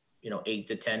of 8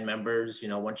 to 10 members.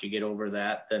 Once you get over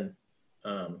that, then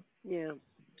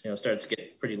starts to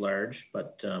get pretty large.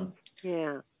 But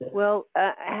well,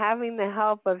 having the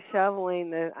help of shoveling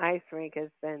the ice rink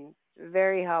has been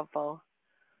very helpful.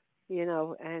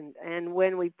 And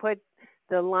when we put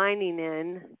the lining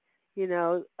in,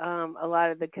 a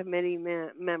lot of the committee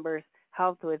members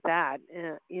helped with that.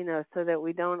 So that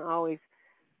we don't always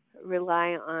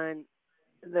rely on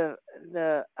the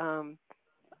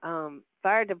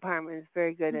fire department is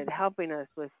very good at helping us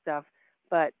with stuff,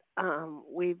 but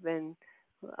we've been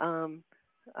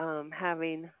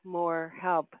having more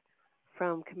help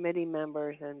from committee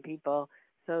members and people,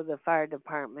 so the fire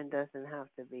department doesn't have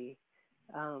to be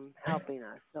helping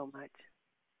us so much.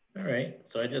 All right,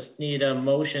 so I just need a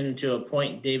motion to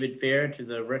appoint David Fair to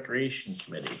the Recreation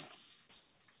Committee.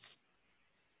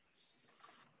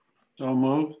 So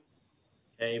moved.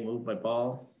 Okay, moved by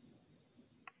Paul.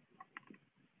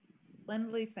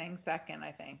 Lindley saying second,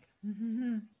 I think.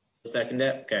 Second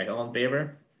it. Okay, all in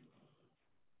favor?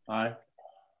 Aye.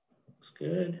 Looks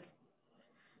good.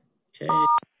 Okay.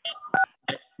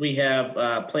 Next we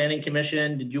have Planning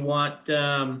Commission. Did you want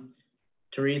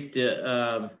Therese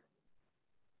to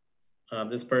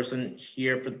this person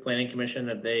here for the Planning Commission?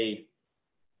 Have they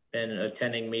been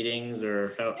attending meetings, or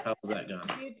how's that gone?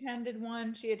 She attended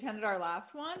one. She attended our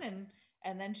last one,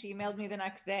 and then she emailed me the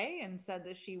next day and said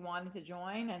that she wanted to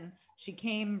join, and she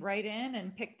came right in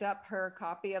and picked up her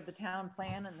copy of the town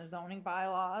plan and the zoning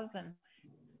bylaws, and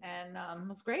it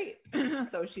was great.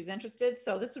 So she's interested.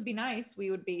 So this would be nice. We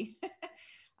would be,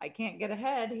 I can't get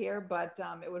ahead here, but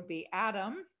it would be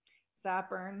Adam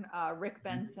Sappern, Rick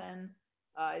Benson,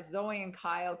 Zoe and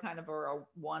Kyle kind of are a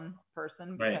one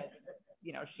person because,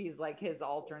 she's like his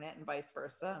alternate and vice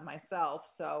versa, and myself.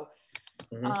 So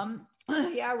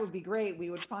Yeah, it would be great. We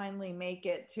would finally make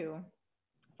it to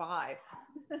 5.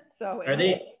 So Are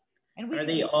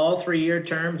they all 3-year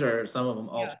terms, or some of them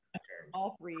alternate terms?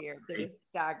 All 3-year. They're just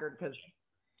staggered because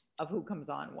of who comes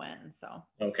on when. So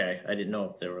okay, I didn't know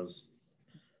if there was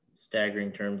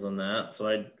staggering terms on that. So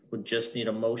I would just need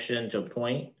a motion to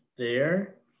appoint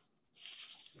there.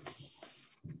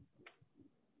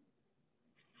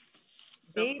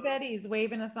 Dave Eddy's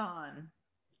waving us on.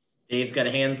 Dave's got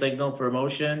a hand signal for a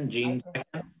motion. Gene,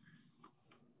 second.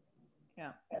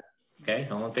 Yeah. Okay,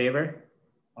 all in favor?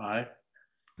 Aye.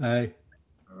 Aye.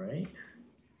 All right.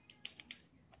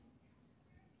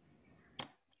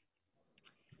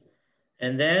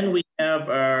 And then we have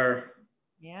our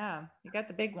you got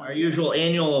the big one. Our usual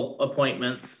annual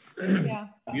appointments. Yeah.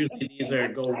 Usually these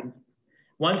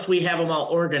once we have them all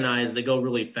organized, they go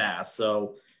really fast.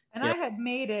 So. And I had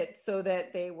made it so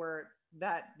that the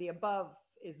above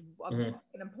is an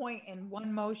appoint in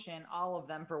one motion, all of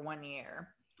them for 1 year.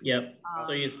 Yep.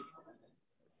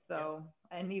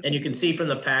 And you can see from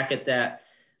the packet that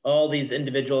all these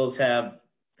individuals have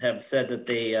said that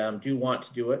they do want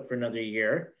to do it for another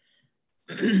year.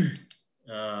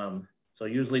 So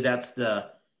usually that's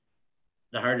the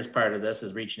hardest part of this,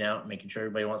 is reaching out and making sure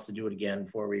everybody wants to do it again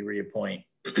before we reappoint.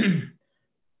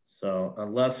 So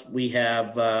unless we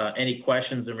have any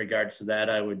questions in regards to that,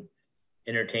 I would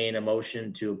entertain a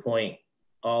motion to appoint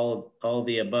all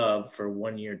the above for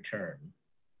 1-year term.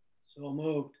 So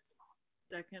moved.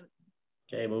 Second.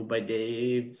 Okay, moved by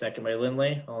Dave, second by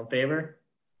Lindley. All in favor?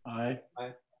 Aye.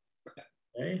 Aye.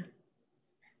 Okay.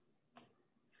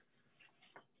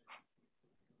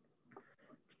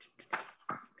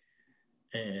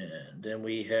 And then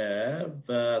we have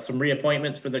some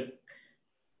reappointments for the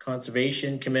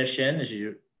Conservation Commission. This is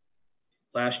your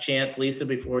last chance, Lisa,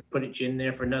 before we put it in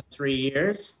there for another 3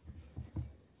 years.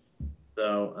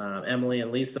 So Emily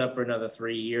and Lisa for another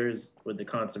 3 years with the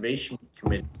Conservation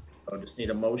Committee. I'll just need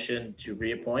a motion to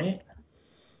reappoint.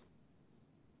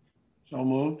 So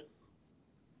moved.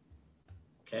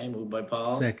 Okay, moved by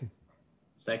Paul. Second.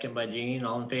 Second by Gene.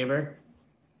 All in favor?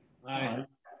 Aye.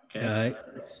 Okay. Aye.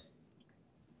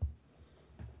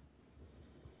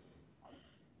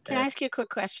 Can I ask you a quick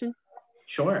question?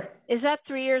 Sure. Is that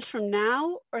 3 years from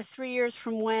now, or 3 years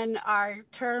from when our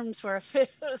terms were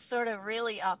sort of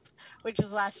really up, which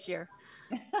was last year?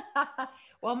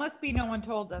 Well, it must be no one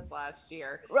told us last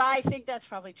year. Right, I think that's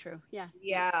probably true. Yeah.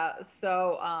 Yeah.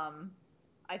 So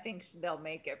I think they'll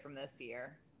make it from this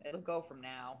year. It'll go from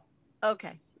now.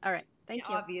 Okay. All right. Thank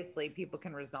you. Obviously, people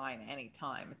can resign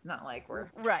anytime. It's not like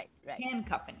we're right.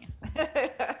 handcuffing you.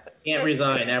 Can't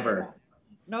resign ever.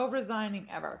 No resigning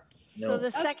ever. No. So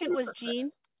the second was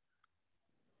Gene?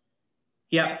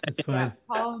 Yeah, that's fine.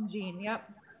 Paul and Gene.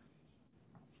 Yep.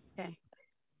 Okay.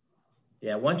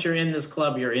 Yeah, once you're in this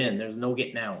club, you're in. There's no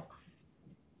getting out.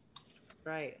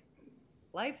 Right.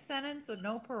 Life sentence or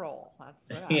no parole. That's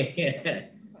what Yeah.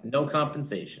 No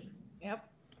compensation. Yep.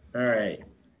 All right.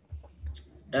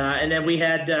 And then we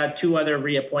had 2 other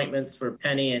reappointments for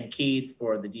Penny and Keith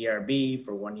for the DRB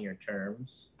for 1-year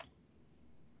terms.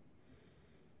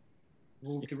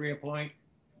 Move to reappoint.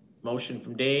 Motion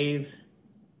from Dave.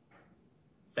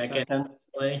 Second.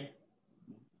 Okay,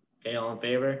 all in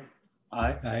favor?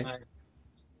 Aye. Aye.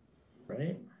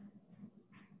 Right.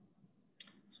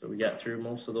 So we got through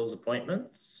most of those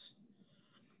appointments.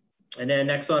 And then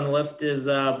next on the list is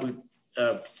we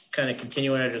kind of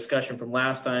continuing our discussion from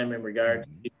last time in regards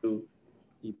to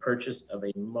the purchase of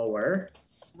a mower.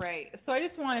 Right. So I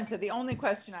just wanted to, the only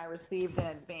question I received in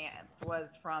advance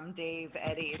was from Dave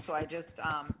Eddy. So I just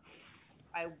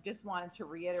wanted to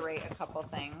reiterate a couple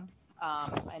things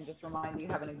and just remind you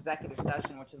have an executive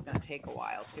session, which is going to take a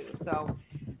while too. So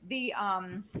the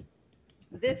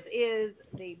this is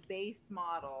the base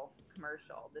model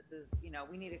commercial. This is,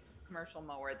 we need a commercial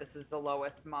mower. This is the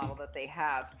lowest model that they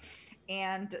have.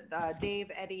 And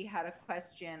Dave Eddy had a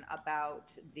question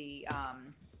about the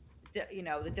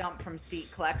the dump from seat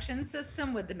collection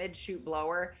system with the mid-chute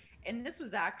blower. And this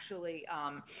was actually,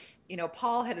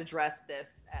 Paul had addressed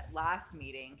this at last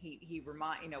meeting. He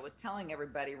was telling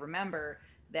everybody, remember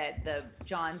that the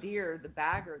John Deere, the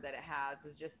bagger that it has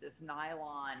is just this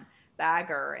nylon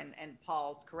bagger. And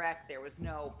Paul's correct. There was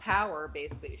no power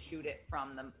basically to shoot it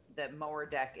from the mower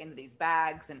deck into these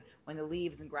bags. And when the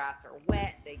leaves and grass are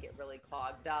wet, they get really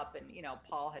clogged up. And,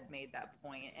 Paul had made that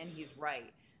point, and he's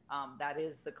right. That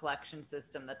is the collection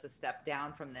system. That's a step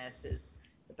down from this is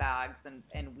the bags.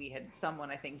 And we had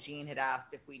someone, I think Gene had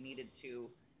asked if we needed to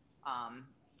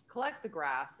collect the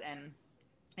grass, and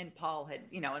Paul had,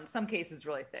 in some cases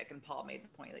really thick. And Paul made the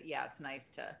point that, yeah, it's nice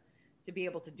to be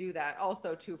able to do that.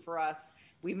 Also too, for us,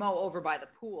 we mow over by the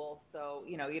pool. So,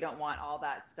 you know, you don't want all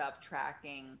that stuff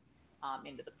tracking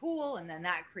into the pool. And then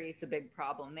that creates a big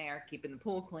problem there, keeping the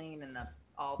pool clean and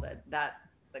all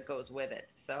that goes with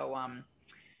it. So,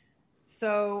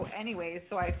 so anyways,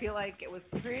 so I feel like it was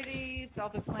pretty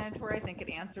self-explanatory. I think it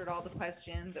answered all the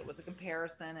questions. It was a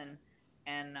comparison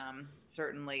and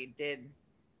certainly did,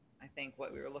 I think,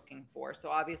 what we were looking for. So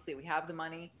obviously we have the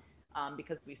money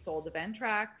because we sold the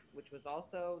Ventrax, which was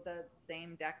also the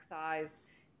same deck size.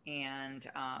 And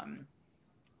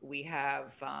we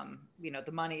have, you know,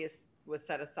 the money was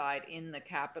set aside in the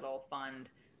capital fund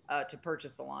to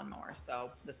purchase a lawnmower.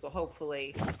 So this will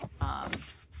hopefully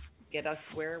get us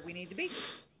where we need to be.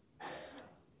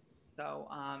 So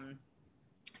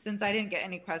since I didn't get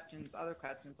any other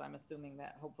questions, I'm assuming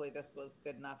that hopefully this was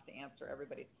good enough to answer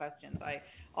everybody's questions. I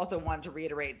also wanted to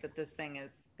reiterate that this thing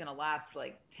is going to last for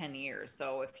like 10 years.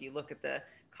 So if you look at the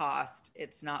cost,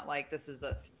 it's not like this is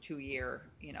a 2-year,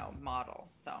 you know, model.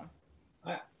 So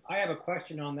I have a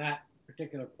question on that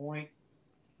particular point.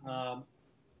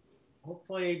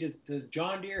 Hopefully, does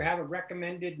John Deere have a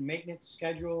recommended maintenance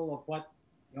schedule of what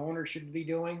the owner should be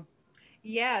doing?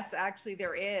 Yes, actually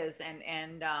there is.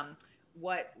 And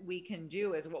what we can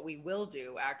do is what we will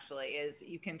do actually is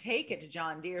you can take it to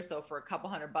John Deere. So for a couple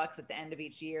 $100 at the end of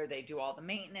each year, they do all the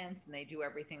maintenance and they do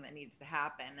everything that needs to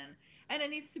happen. And it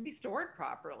needs to be stored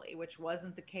properly, which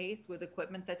wasn't the case with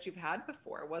equipment that you've had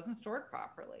before. It wasn't stored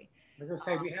properly. As I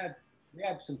say, we had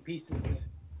some pieces that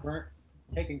weren't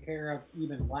taken care of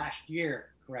even last year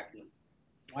correctly.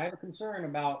 I have a concern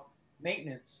about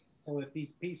maintenance. So if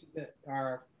these pieces that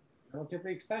are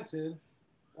relatively expensive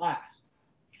last.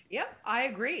 Yep, I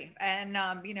agree. And,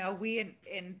 you know, we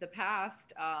in the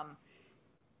past,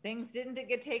 things didn't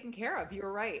get taken care of. You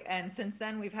were right. And since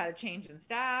then, we've had a change in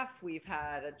staff. We've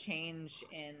had a change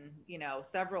in, you know,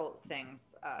 several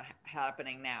things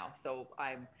happening now. So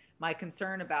my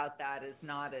concern about that is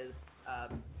not as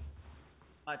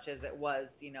much as it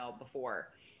was, you know, before.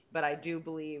 But I do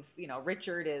believe, you know,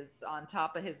 Richard is on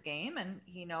top of his game and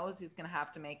he knows he's going to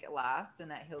have to make it last and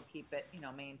that he'll keep it, you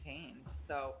know, maintained.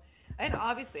 So, and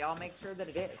obviously I'll make sure that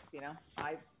it is, you know,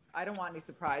 I don't want any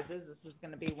surprises. This is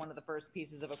going to be one of the first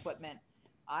pieces of equipment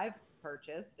I've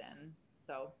purchased. And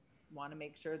so want to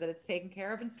make sure that it's taken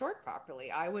care of and stored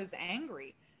properly. I was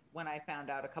angry when I found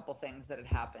out a couple things that had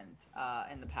happened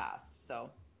in the past.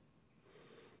 So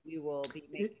we will be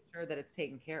making sure that it's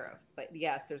taken care of. But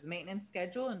yes, there's a maintenance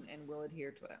schedule and we'll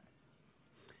adhere to it.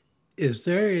 Is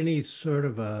there any sort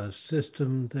of a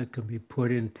system that can be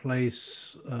put in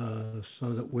place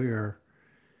so that we're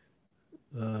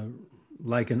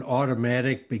like an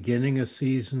automatic beginning of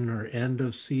season or end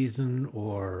of season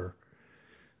or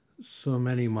so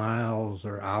many miles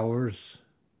or hours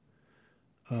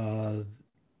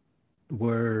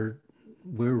where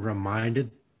we're reminded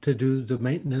to do the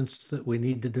maintenance that we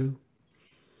need to do?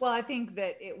 Well, I think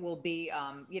that it will be,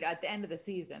 you know, at the end of the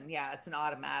season, yeah, it's an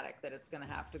automatic that it's going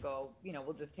to have to go, you know,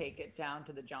 we'll just take it down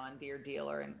to the John Deere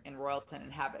dealer in Royalton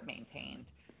and have it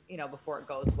maintained, you know, before it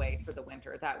goes away for the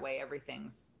winter. That way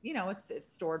everything's, you know, it's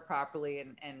stored properly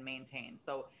and maintained.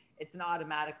 So it's an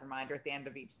automatic reminder at the end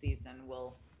of each season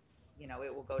will, you know,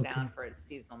 it will go down for its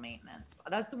seasonal maintenance.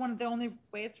 That's the only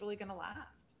way it's really going to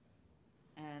last.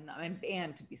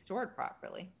 And to be stored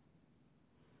properly.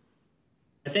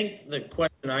 I think the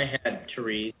question I had,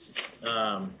 Therese,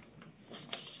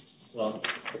 well,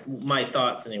 my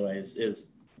thoughts anyways, is,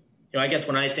 you know, I guess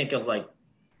when I think of like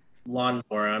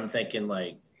lawnmower, I'm thinking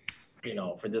like, you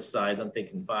know, for this size, I'm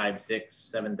thinking $5,000,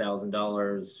 $6,000,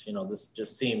 $7,000. You know, this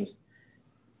just seems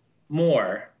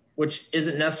more, which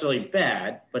isn't necessarily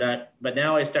bad, but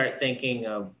now I start thinking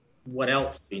of what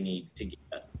else we need to get.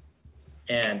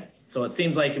 And so it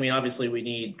seems like, I mean, obviously we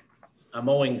need a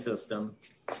mowing system,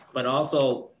 but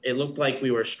also it looked like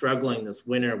we were struggling this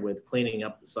winter with cleaning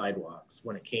up the sidewalks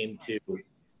when it came to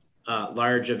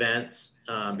large events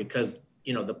because,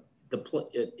 you know,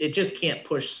 it just can't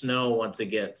push snow once it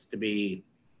gets to be,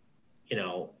 you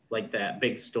know, like that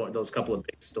big storm, those couple of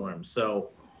big storms.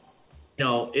 So, you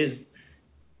know, in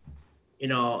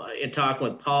talking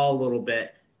with Paul a little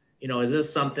bit, you know, is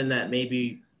this something that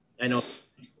maybe, I know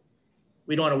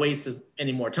we don't want to waste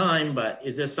any more time, but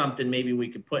is this something maybe we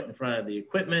could put in front of the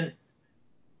equipment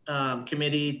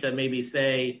committee to maybe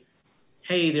say,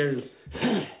 hey, there's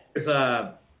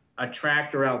a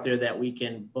tractor out there that we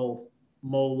can both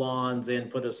mow lawns and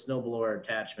put a snowblower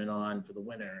attachment on for the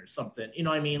winter or something, you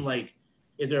know what I mean? Like,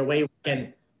 is there a way we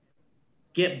can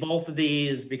get both of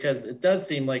these? Because it does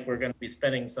seem like we're going to be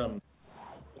spending some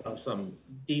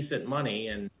decent money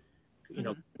and, you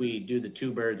know, we do the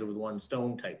two birds with one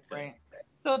stone type thing. Right.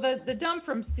 So the dump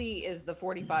from C is the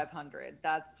 4,500.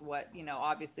 That's what, you know,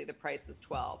 obviously the price is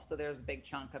 12. So there's a big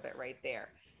chunk of it right there.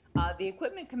 The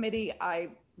equipment committee, I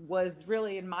was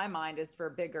really in my mind is for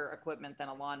bigger equipment than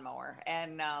a lawnmower.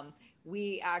 And I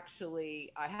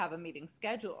have a meeting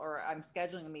scheduled, or I'm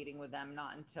scheduling a meeting with them,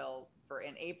 not until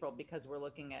in April, because we're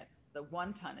looking at the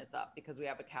 1 ton is up because we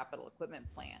have a capital equipment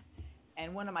plan.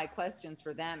 And one of my questions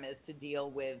for them is to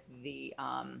deal with the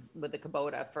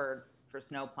Kubota for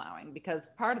snow plowing, because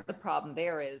part of the problem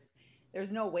there is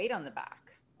there's no weight on the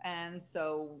back. And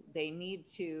so they need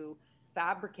to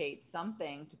fabricate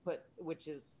something to put, which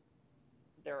is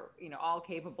they're, you know, all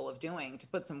capable of doing, to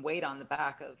put some weight on the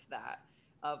back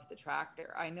of the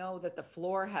tractor. I know that the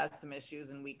floor has some issues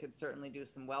and we could certainly do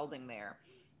some welding there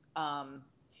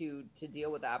to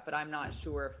deal with that, but I'm not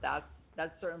sure if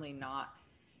that's certainly not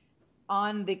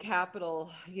on the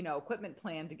capital, you know, equipment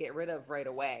plan to get rid of right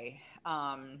away.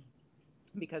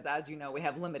 Because as you know, we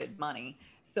have limited money.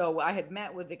 So I had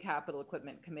met with the capital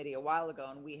equipment committee a while ago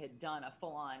and we had done a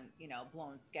full on, you know,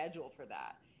 blown schedule for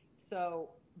that.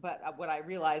 So, but what I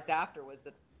realized after was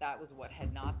that was what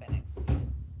had not been included.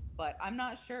 But I'm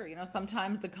not sure, you know,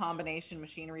 sometimes the combination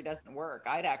machinery doesn't work.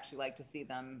 I'd actually like to see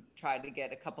them try to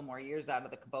get a couple more years out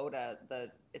of the Kubota.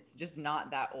 It's just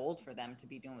not that old for them to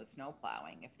be doing with snow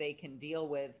plowing. If they can deal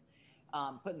with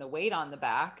putting the weight on the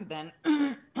back, then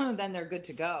then they're good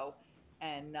to go.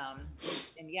 And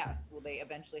yes, will they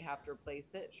eventually have to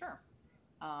replace it? Sure.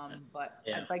 But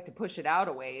yeah. I'd like to push it out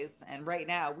a ways. And right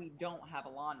now we don't have a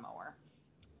lawnmower.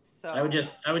 So I would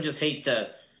just hate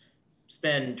to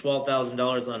spend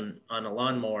 $12,000 on a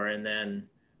lawnmower and then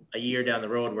a year down the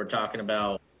road we're talking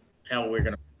about how we're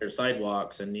going to put their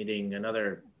sidewalks and needing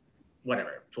another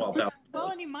whatever $12,000. Well,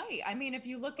 and you might. I mean, if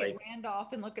you look at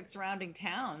Randolph and look at surrounding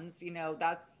towns, you know,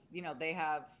 that's, you know, they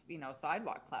have, you know,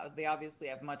 sidewalk plows. They obviously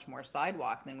have much more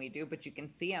sidewalk than we do, but you can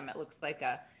see them. It looks like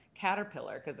a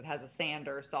Caterpillar because it has a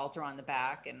sander or salter on the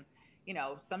back. And, you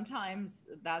know, sometimes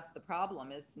that's the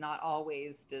problem, is not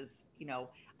always does, you know,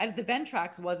 the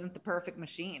Ventrax wasn't the perfect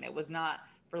machine. It was not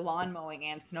for lawn mowing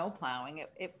and snow plowing.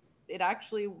 It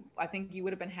actually, I think you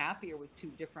would have been happier with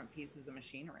 2 different pieces of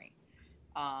machinery.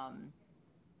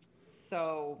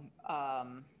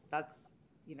 That's,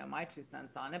 you know, my 2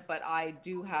 cents on it, but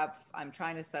I'm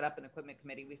trying to set up an equipment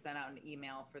committee. We sent out an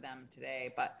email for them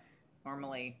today, but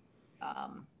normally,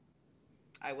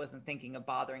 I wasn't thinking of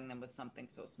bothering them with something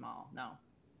so small. No.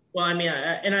 Well, I mean,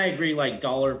 I agree, like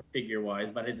dollar figure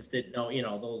wise, but I just didn't know, you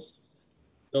know,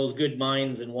 those good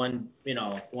minds in one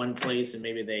place, and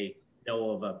maybe they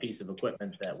know of a piece of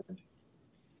equipment that would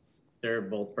serve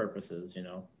both purposes, you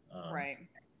know. Right.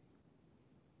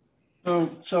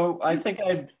 So I think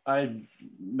I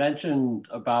mentioned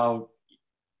about,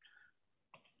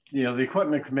 you know, the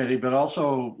equipment committee, but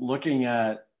also looking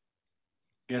at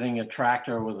getting a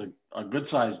tractor with a good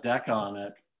sized deck on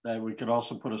it that we could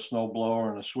also put a snow blower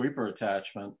and a sweeper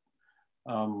attachment.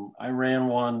 I ran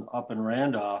one up in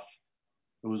Randolph.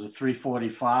 It was a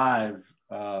 345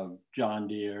 John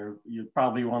Deere. You'd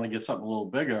probably want to get something a little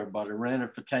bigger, but I ran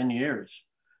it for 10 years.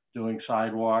 Doing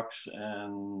sidewalks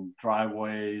and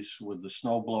driveways with the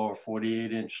snowblower,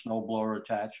 48-inch snowblower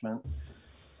attachment.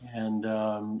 And,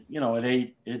 you know,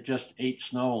 it just ate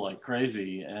snow like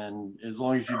crazy. And as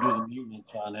long as you do the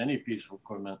maintenance on any piece of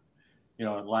equipment, you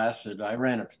know, it lasted. I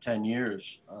ran it for 10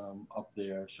 years up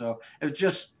there. So it's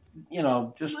just, you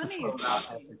know, just to throw it out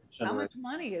there. How much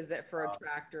money is it for a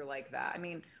tractor like that? I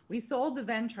mean, we sold the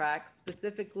Ventrax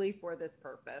specifically for this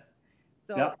purpose.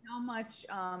 So how much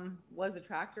was a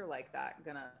tractor like that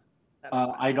gonna?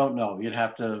 I don't know. You'd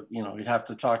have to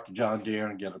talk to John Deere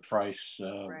and get a price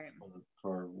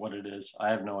for what it is. I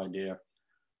have no idea.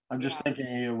 I'm just thinking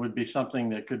it would be something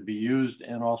that could be used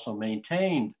and also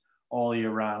maintained all year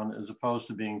round, as opposed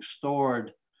to being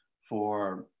stored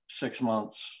for 6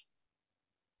 months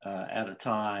at a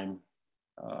time.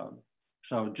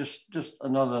 So just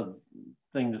another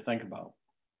thing to think about.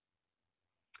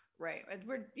 Right.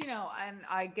 We're, you know, and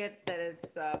I get that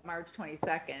it's March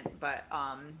 22nd, but,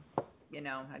 you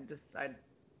know,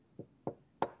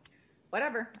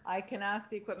 whatever. I can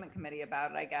ask the equipment committee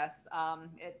about it, I guess.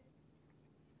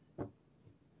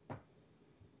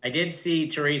 I did see,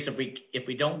 Teresa, if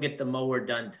we don't get the mower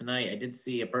done tonight, I did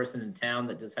see a person in town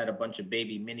that just had a bunch of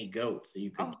baby mini goats. So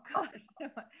you could,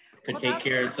 take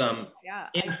care of some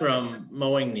interim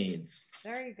mowing needs.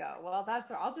 There you go. Well,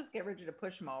 I'll just get Richard a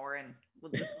push mower and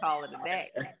we'll just call it a day.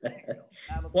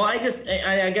 Well, I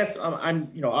guess I'm,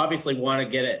 you know, obviously want to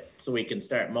get it so we can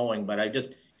start mowing, but I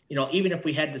just, you know, even if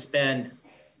we had to spend,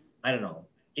 I don't know,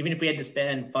 even if we had to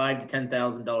spend $5,000 to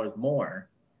 $10,000 more,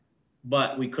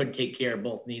 but we could take care of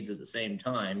both needs at the same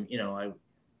time, you know,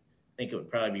 think it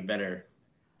would probably be better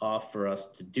off for us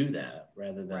to do that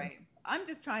rather than. Right. I'm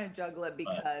just trying to juggle it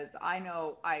because I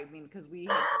know, because we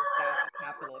had worked out a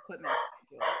capital equipment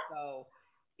schedule. So,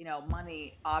 you know,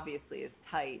 money obviously is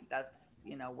tight. That's,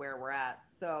 you know, where we're at.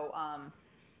 So,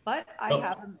 but I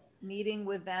have a meeting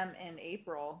with them in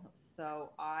April. So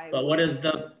But what does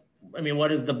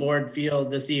the board feel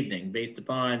this evening based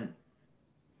upon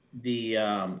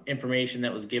the information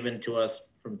that was given to us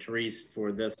from Therese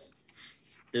for this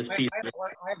piece?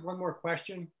 I have one more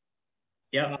question.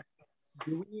 Yeah.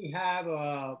 Do we have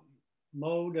a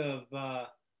mode of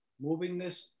moving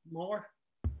this mower?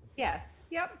 Yes.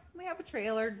 Yep. We have a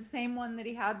trailer, the same one that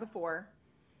he had before.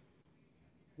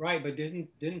 Right, but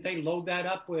didn't they load that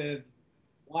up with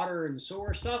water and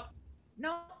sewer stuff?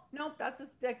 Nope. That's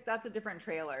a different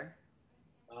trailer.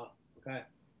 Oh, okay.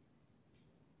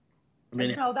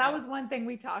 No, that was one thing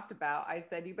we talked about. I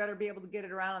said, you better be able to get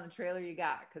it around on the trailer you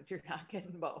got because you're not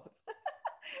getting both.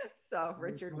 So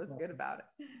Richard was good about it.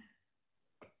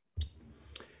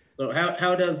 So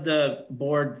how does the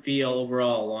board feel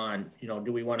overall on, you know,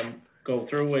 do we want to go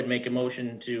through and make a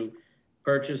motion to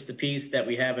purchase the piece that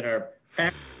we have in our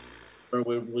pack, or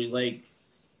would we like,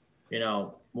 you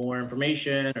know, more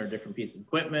information or different piece of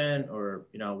equipment, or,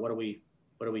 you know, what are we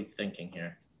thinking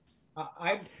here?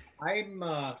 I'm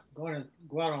going to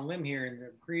go out on a limb here and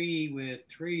agree with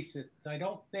Therese that I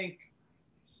don't think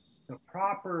the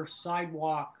proper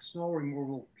sidewalk snow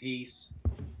removal piece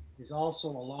is also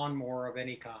a lawnmower of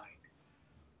any kind.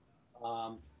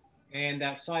 And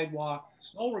that sidewalk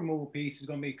snow removal piece is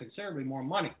going to be considerably more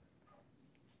money.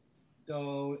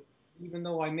 So even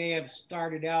though I may have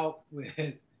started out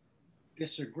with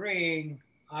disagreeing,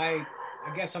 I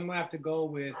guess I'm going to have to go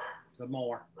with the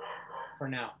mower for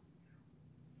now.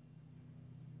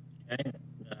 Okay.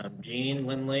 Jean,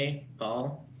 Lindley,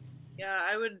 Paul? Yeah,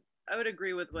 I would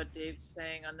agree with what Dave's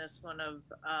saying on this one of,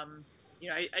 you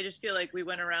know, I just feel like we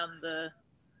went around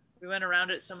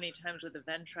it so many times with the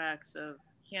Ventrax of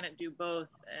can it do both,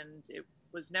 and it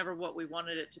was never what we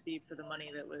wanted it to be for the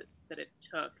money that it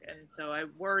took. And so I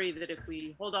worry that if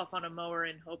we hold off on a mower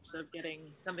in hopes of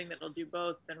getting something that'll do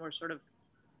both, then we're sort of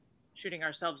shooting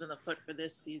ourselves in the foot for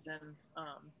this season.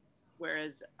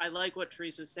 Whereas I like what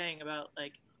Therese was saying about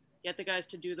like get the guys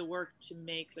to do the work to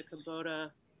make the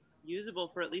Kubota usable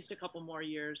for at least a couple more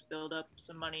years, build up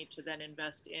some money to then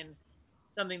invest in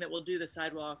something that will do the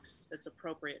sidewalks that's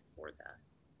appropriate for that.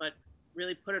 But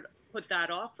really put that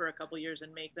off for a couple years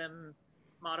and make them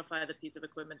modify the piece of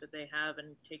equipment that they have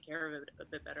and take care of it a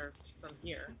bit better from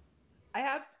here. I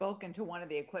have spoken to one of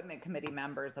the equipment committee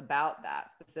members about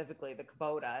that, specifically the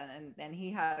Kubota, and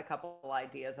he had a couple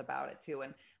ideas about it too.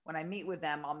 And when I meet with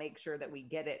them, I'll make sure that we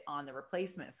get it on the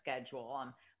replacement schedule.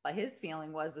 But his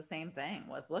feeling was the same thing,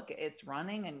 was look, it's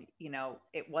running and, you know,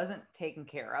 it wasn't taken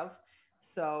care of.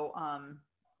 So,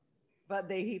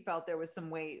 but he felt there was some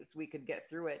ways we could get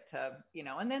through it to, you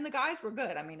know, and then the guys were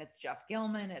good. I mean, it's Jeff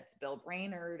Gilman, it's Bill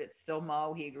Brainerd, it's still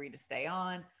Mo. He agreed to stay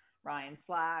on, Ryan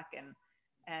Slack, and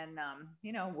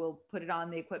you know, we'll put it on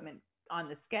the equipment on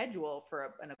the schedule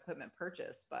for an equipment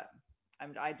purchase. But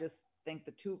I just think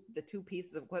the two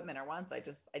pieces of equipment at once, I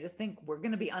just think we're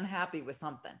going to be unhappy with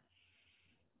something.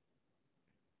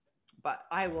 But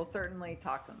I will certainly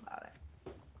talk to them about it.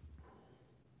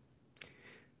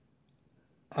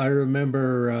 I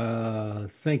remember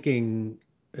thinking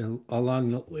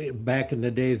along the way, back in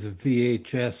the days of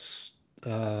VHS,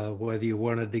 whether you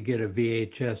wanted to get a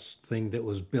VHS thing that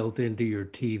was built into your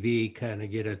TV, kind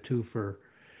of get a twofer,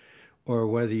 or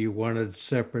whether you wanted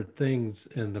separate things.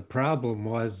 And the problem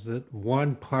was that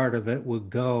one part of it would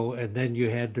go and then you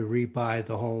had to rebuy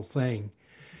the whole thing.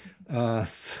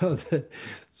 So that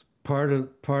part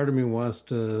of me wants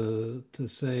to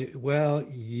say, well,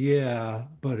 yeah,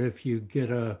 but if you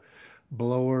get a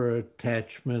blower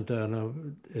attachment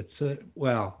on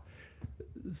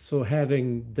so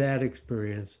having that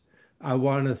experience,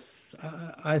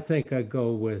 I think I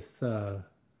go with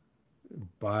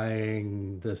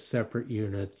buying the separate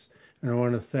units. And I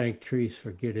want to thank Therese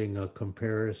for getting a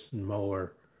comparison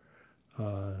mower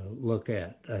look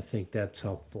at. I think that's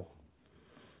helpful.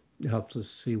 It helps us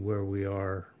see where we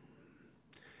are.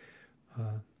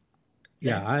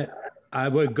 Yeah, I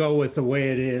would go with the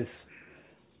way it is.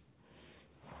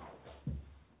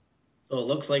 So it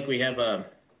looks like we have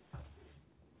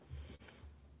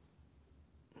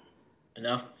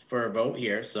enough for a vote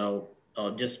here. So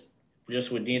I'll just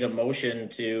would need a motion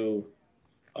to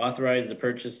authorize the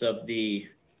purchase of the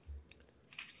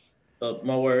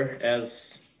mower as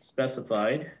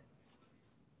specified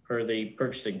per the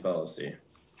purchasing policy.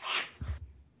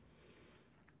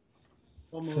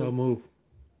 So move.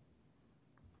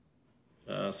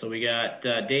 So we got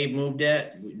Dave moved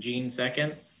it, Gene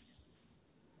second.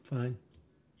 Fine.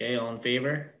 Okay, all in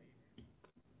favor?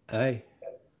 Aye.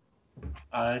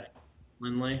 Aye.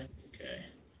 Lindley? Okay.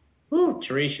 Whew,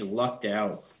 Teresa, you lucked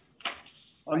out.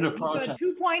 Under A protest.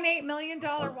 $2.8 million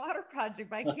water project,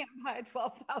 but I can't buy a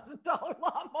 $12,000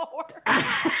 lawnmower.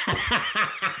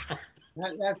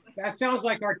 That sounds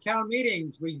like our town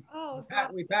meetings. We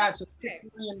pass a $6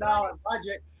 million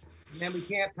budget, and then we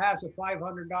can't pass a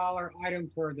 $500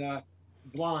 item for the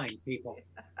blind people.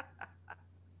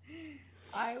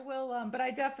 I will, but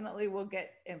I definitely will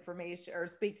get information or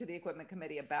speak to the equipment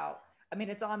committee about. I mean,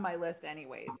 it's on my list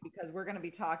anyways, because we're going to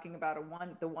be talking about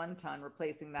the 1 ton,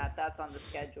 replacing that. That's on the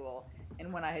schedule.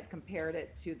 And when I had compared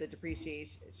it to the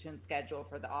depreciation schedule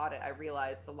for the audit, I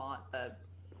realized the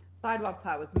sidewalk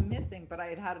plow was missing, but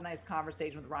I had a nice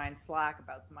conversation with Ryan Slack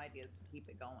about some ideas to keep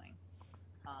it going,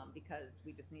 because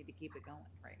we just need to keep it going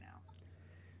right now.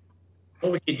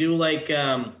 Well, we could do like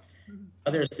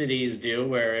other cities do,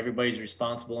 where everybody's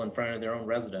responsible in front of their own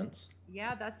residents.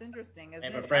 Yeah, that's interesting. I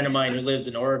have a friend of mine who lives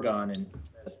in Oregon and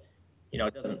says, you know,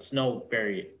 it doesn't snow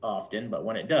very often, but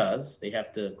when it does, they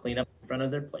have to clean up in front of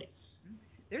their place.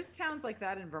 There's towns like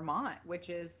that in Vermont, which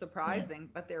is surprising,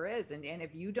 but there is. And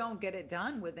if you don't get it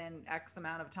done within X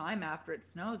amount of time after it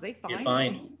snows, they fine. You're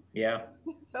fine. Yeah.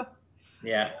 So.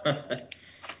 Yeah.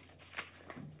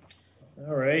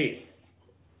 All right.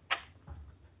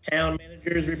 Town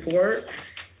managers report.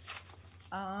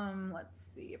 Let's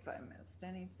see if I missed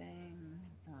anything.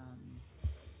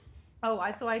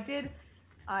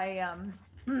 I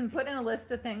put in a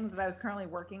list of things that I was currently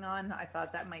working on. I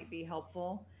thought that might be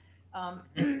helpful.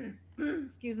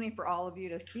 Excuse me, for all of you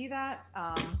to see that.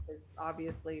 It's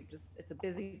obviously it's a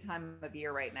busy time of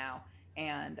year right now.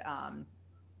 And,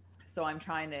 so I'm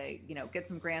trying to, get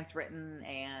some grants written,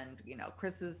 and,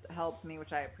 Chris has helped me,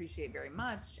 which I appreciate very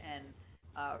much. And,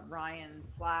 Ryan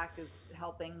Slack is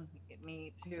helping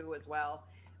me too as well,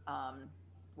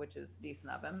 which is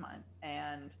decent of him.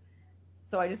 And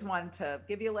so I just wanted to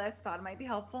give you a list, thought it might be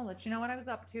helpful, let you know what I was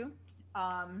up to.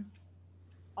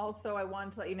 Also, I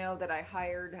wanted to let you know that I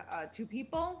hired 2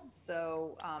 people.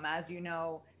 So as you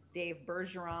know, Dave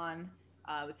Bergeron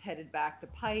was headed back to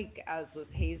Pike, as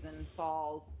was Hazen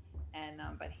Sauls. And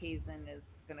but Hazen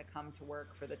is going to come to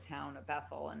work for the town of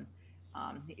Bethel, and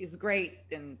he's great,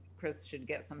 and Chris should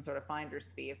get some sort of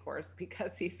finder's fee, of course,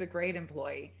 because he's a great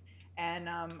employee. And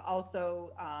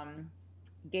also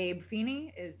Gabe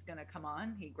Feeney is going to come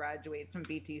on. He graduates from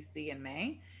BTC in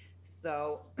May.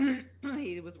 So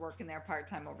he was working there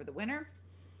part-time over the winter.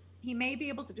 He may be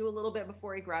able to do a little bit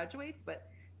before he graduates, but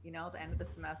the end of the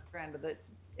semester, end of it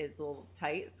is a little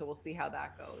tight. So we'll see how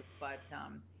that goes. But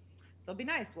so it'll be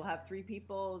nice. We'll have 3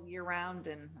 people year round,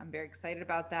 and I'm very excited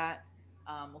about that.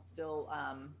 We'll still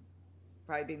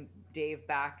probably be Dave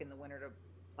back in the winter to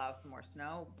plow some more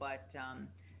snow, but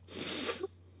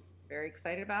very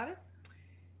excited about it.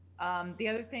 The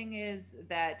other thing is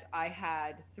that I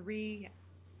had 3,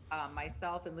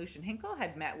 myself and Lucian Hinkle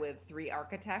had met with 3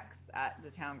 architects at the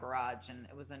town garage, and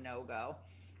it was a no-go.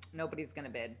 Nobody's going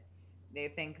to bid. They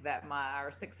think that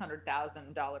our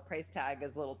 $600,000 price tag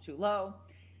is a little too low.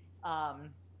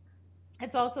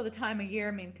 It's also the time of year.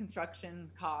 I mean, construction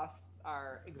costs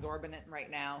are exorbitant right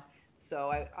now.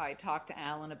 So I talked to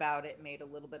Alan about it, made a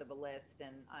little bit of a list,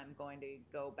 and I'm going to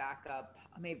go back up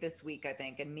maybe this week, I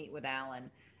think, and meet with Alan.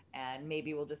 And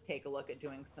maybe we'll just take a look at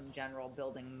doing some general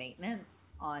building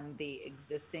maintenance on the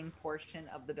existing portion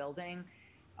of the building.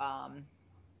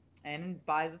 And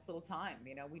buys us a little time.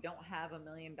 We don't have $1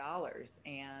 million,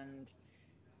 and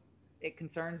it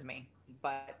concerns me,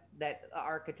 but that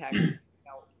architects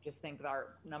just think that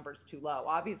our number's too low.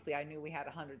 Obviously, I knew we had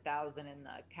 100,000 in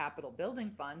the capital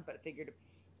building fund, but I figured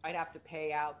I'd have to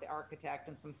pay out the architect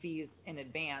and some fees in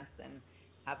advance and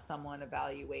have someone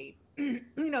evaluate.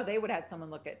 They would have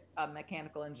someone look at a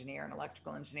mechanical engineer, an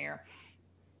electrical engineer.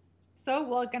 So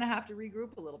we're going to have to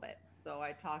regroup a little bit. So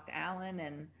I talked to Alan,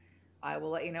 and I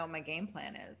will let you know what my game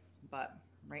plan is. But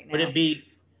right now, would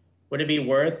it be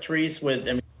worth, Therese, with,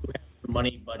 I mean, we have some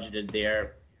money budgeted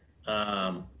there,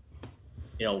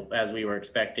 as we were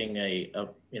expecting a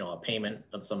payment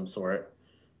of some sort.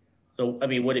 So, I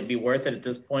mean, would it be worth it at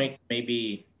this point,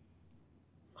 maybe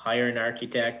hire an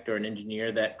architect or an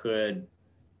engineer that could,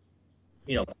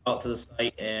 go out to the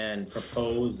site and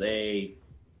propose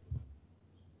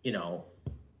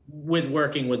with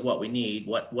working with what we need,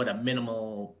 what a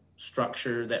minimal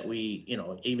structure that we,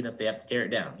 even if they have to tear it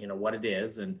down, what it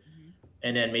is, and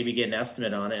then maybe get an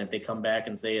estimate on it. And if they come back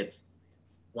and say it's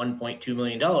 $1.2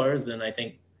 million, then I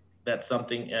think that's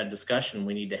something, a discussion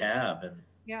we need to have. And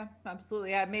Yeah,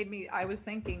 absolutely. Yeah, it made me, I was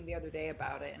thinking the other day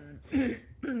about it,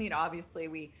 and obviously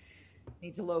we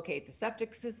need to locate the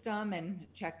septic system and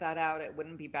check that out. It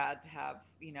wouldn't be bad to have,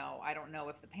 I don't know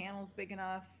if the panel's big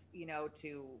enough,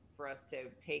 for us to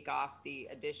take off the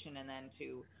addition and then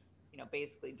to,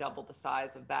 basically double the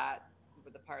size of that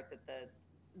with the part that the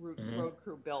road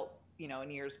crew built,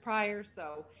 in years prior.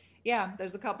 So yeah,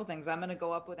 there's a couple things. I'm going to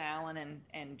go up with Alan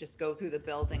and just go through the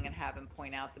building and have him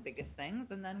point out the biggest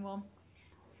things, and then we'll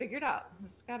figure it out.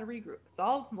 Just got to regroup.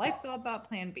 Life's all about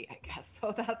plan B, I guess.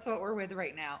 So that's what we're with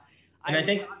right now. And I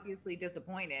think was obviously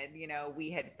disappointed. We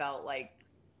had felt like,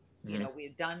 we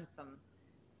had done some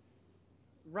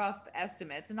rough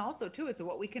estimates, and also too, it's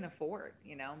what we can afford,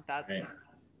 that's Right.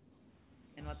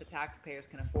 and what the taxpayers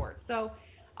can afford. So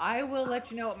I will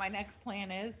let you know what my next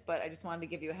plan is, but I just wanted to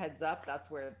give you a heads up. That's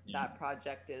where that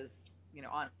project is,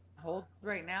 on hold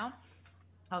right now.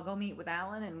 I'll go meet with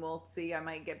Alan and we'll see. I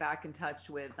might get back in touch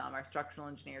with our structural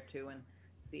engineer too and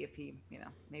see if he,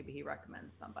 maybe he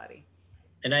recommends somebody.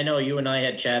 And I know you and I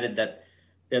had chatted that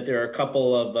there are a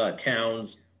couple of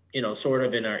towns, sort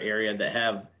of in our area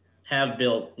that have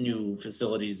built new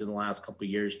facilities in the last couple of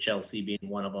years. Chelsea being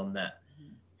one of them. That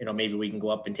maybe we can go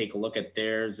up and take a look at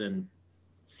theirs and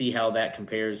see how that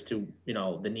compares to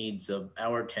the needs of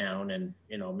our town, and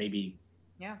maybe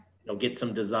get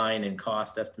some design and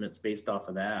cost estimates based off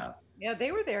of that. Yeah,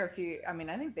 they were there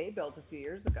I think they built a few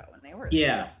years ago and they were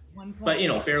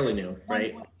but fairly new,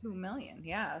 right? 1.2 million.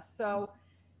 Yeah, so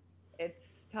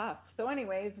it's tough. So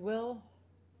anyways, we'll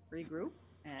regroup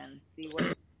and see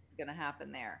what's gonna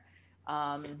happen there.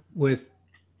 With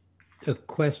a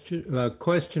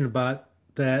question about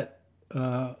that,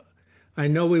 I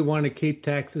know we want to keep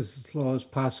taxes as low as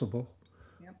possible.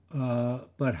 Yep.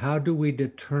 But how do we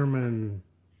determine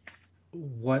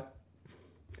what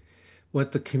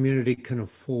the community can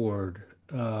afford?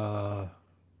 I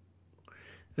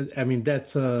mean,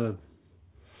 that's a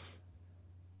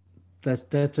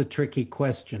tricky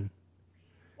question.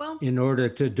 Well, in order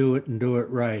to do it and do it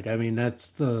right. I mean,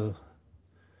 that's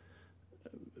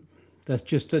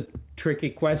just a tricky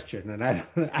question, and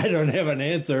I don't have an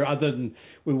answer other than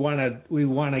we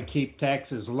want to keep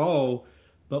taxes low,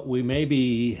 but we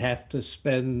maybe have to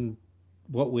spend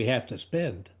what we have to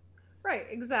spend. Right,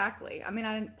 exactly. I mean,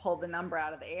 I didn't pull the number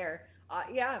out of the air.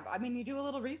 Yeah, I mean, you do a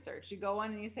little research. You go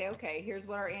on and you say, okay, here's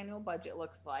what our annual budget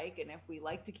looks like, and if we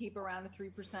like to keep around a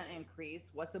 3%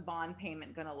 increase, what's a bond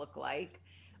payment going to look like?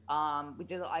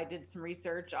 I did some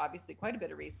research, obviously quite a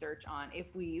bit of research on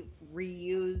if we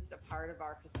reused a part of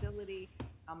our facility,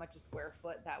 how much a square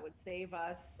foot that would save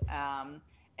us.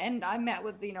 And I met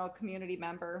with, a community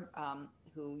member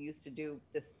who used to do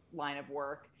this line of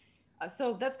work.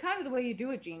 So that's kind of the way you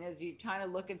do it, Gene, is you kind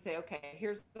of look and say, okay,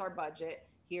 here's our budget.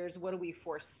 Here's what do we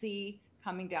foresee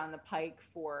coming down the pike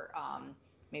for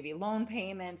maybe loan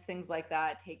payments, things like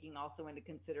that, taking also into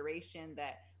consideration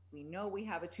that we know we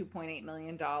have a $2.8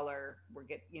 million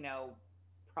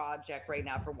project right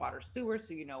now for water sewer.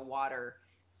 So, water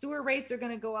sewer rates are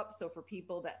going to go up. So for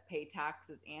people that pay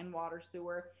taxes and water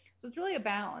sewer, so it's really a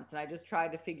balance. And I just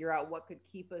tried to figure out what could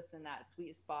keep us in that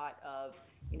sweet spot of,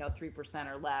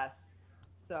 3% or less.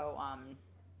 So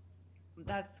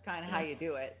that's kind of how you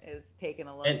do it, is taking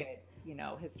a look at,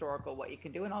 historical, what you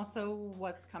can do, and also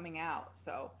what's coming out.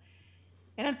 So,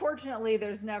 and unfortunately,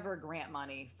 there's never grant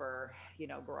money for,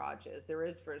 garages. There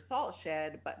is for a salt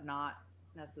shed, but not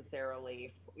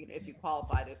necessarily, if you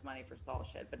qualify, there's money for salt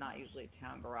shed, but not usually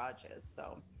town garages.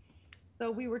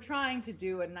 So we were trying to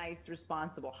do a nice,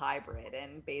 responsible hybrid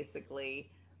and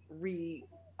basically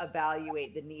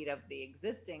reevaluate the need of the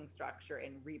existing structure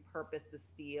and repurpose the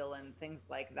steel and things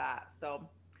like that. So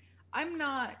I'm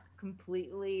not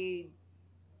completely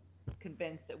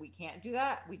convinced that we can't do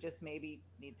that. We just maybe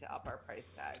need to up our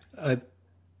price tags.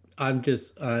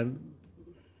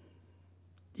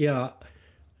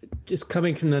 Just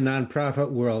coming from the nonprofit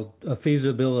world, a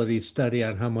feasibility study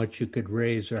on how much you could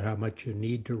raise or how much you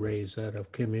need to raise out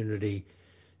of community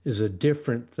is a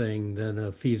different thing than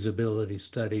a feasibility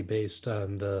study based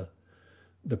on the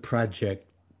project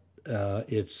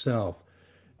itself.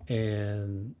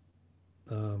 And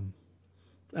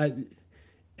I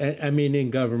mean,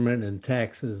 in government and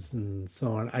taxes and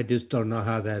so on, I just don't know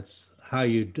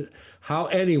how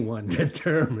anyone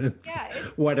determines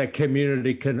what a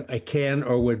community can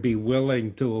or would be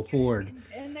willing to afford.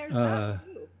 And there's that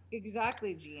too.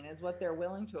 Exactly, Gene, is what they're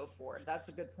willing to afford. That's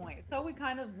a good point. So we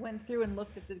kind of went through and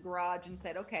looked at the garage and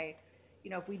said, okay,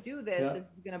 if we do this, this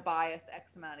is going to buy us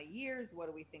X amount of years. What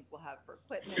do we think we'll have for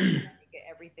equipment? We get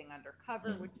everything under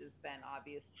cover, which has been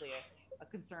obviously a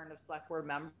concern of select board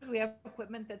members. We have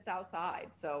equipment that's outside.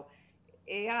 So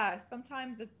yeah,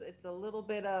 sometimes it's a little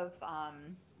bit of,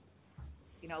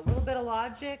 you know, a little bit of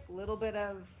logic, a little bit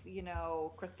of, you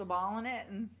know, crystal ball in it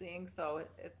and seeing. So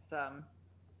it's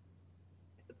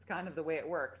kind of the way it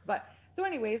works. But so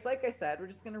anyways, like I said, we're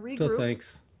just going to regroup. So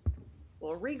thanks.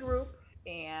 We'll regroup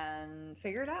and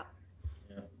figure it out.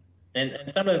 Yeah.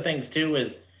 And some of the things too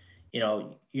is, you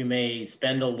know, you may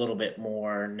spend a little bit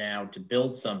more now to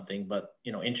build something, but,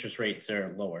 you know, interest rates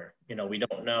are lower. You know, we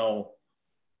don't know,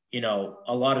 you know,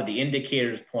 a lot of the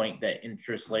indicators point that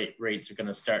interest rates are going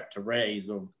to start to rise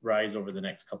over the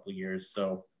next couple of years.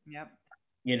 So, yep.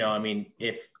 You know, I mean,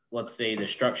 if let's say the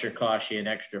structure costs you an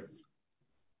extra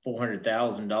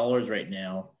 $400,000 right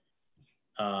now,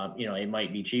 you know, it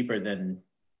might be cheaper than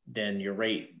your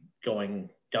rate going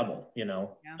double, you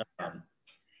know. Yeah.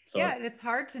 So yeah, it's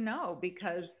hard to know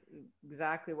because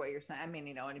exactly what you're saying. I mean,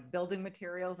 you know, and building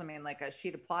materials, I mean, like a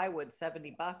sheet of plywood,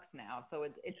 $70 now. So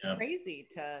it's yeah. crazy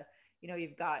to, you know,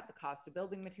 you've got the cost of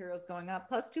building materials going up,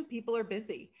 plus two people are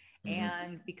busy. Mm-hmm.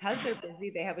 And because they're busy,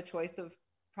 they have a choice of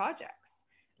projects.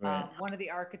 Right. One of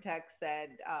the architects said,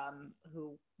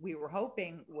 who we were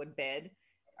hoping would bid,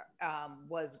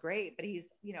 was great, but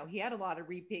he's, you know, he had a lot of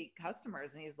repeat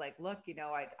customers and he's like, look, you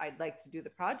know, I'd like to do the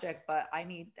project, but I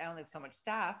only have so much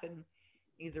staff, and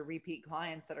these are repeat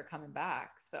clients that are coming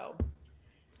back. So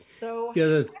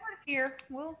yeah, here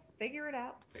we'll figure it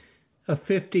out. A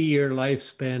 50-year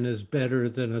lifespan is better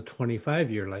than a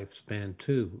 25-year lifespan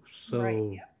too. So,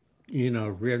 right, yep. You know,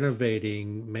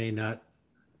 renovating may not,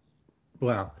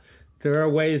 well, there are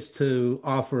ways to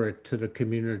offer it to the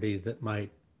community that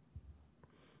might.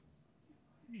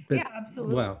 Yeah,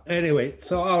 absolutely. Well, anyway,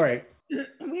 so all right.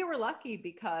 We were lucky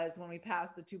because when we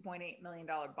passed the $2.8 million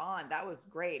bond, that was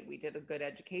great. We did a good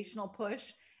educational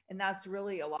push, and that's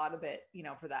really a lot of it, you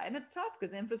know, for that. And it's tough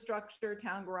because infrastructure,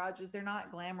 town garages, they're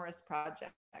not glamorous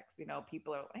projects. You know,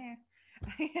 people are,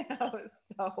 you know,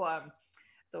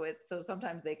 so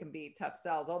sometimes they can be tough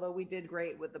sells. Although we did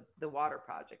great with the water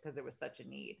project because it was such a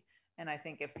need. And I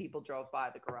think if people drove by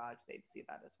the garage, they'd see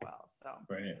that as well. So,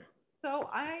 right. So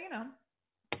you know,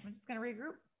 I'm just going to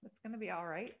regroup. It's going to be all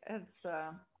right. It's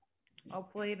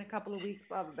hopefully in a couple of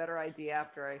weeks, I'll have a better idea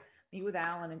after I meet with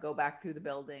Alan and go back through the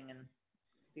building and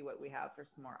see what we have for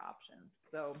some more options.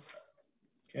 So,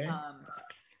 okay.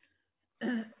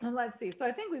 Let's see. So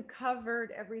I think we've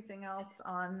covered everything else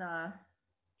on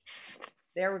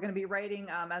there. We're going to be writing,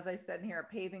 as I said in here,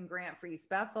 a paving grant for East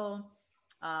Bethel.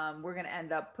 We're going to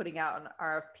end up putting out an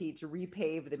RFP to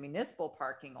repave the municipal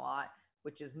parking lot,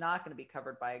 which is not going to be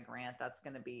covered by a grant. That's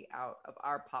going to be out of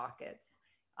our pockets.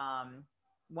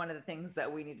 One of the things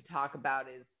that we need to talk about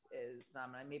is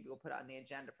and maybe we'll put it on the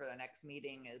agenda for the next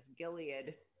meeting, is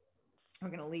Gilead. We're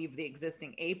going to leave the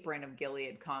existing apron of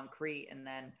Gilead concrete and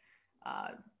then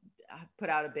put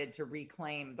out a bid to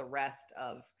reclaim the rest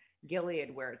of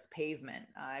Gilead where it's pavement.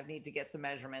 I need to get some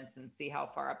measurements and see how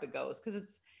far up it goes, because it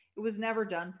was never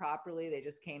done properly. They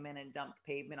just came in and dumped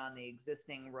pavement on the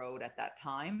existing road at that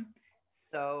time.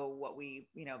 So what we,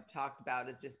 you know, talked about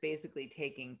is just basically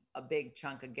taking a big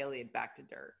chunk of Gilead back to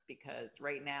dirt, because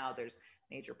right now there's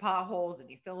major potholes and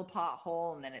you fill a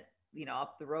pothole and then it, you know,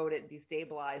 up the road, it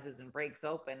destabilizes and breaks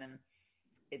open, and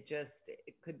it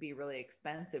could be really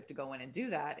expensive to go in and do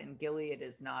that. And Gilead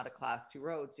is not a class 2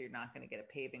 road, so you're not going to get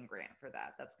a paving grant for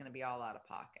that. That's going to be all out of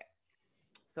pocket.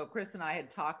 So Chris and I had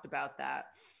talked about that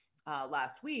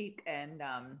last week, and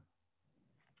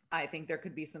I think there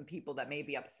could be some people that may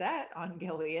be upset on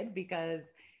Gilead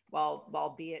because, well,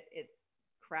 albeit it's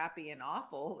crappy and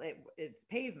awful, it's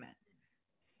pavement.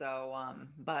 So,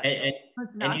 but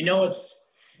it's not. And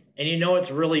you know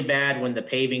it's really bad when the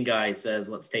paving guy says,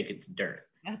 "Let's take it to dirt."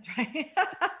 That's right.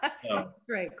 So, that's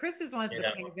right. Chris just wants to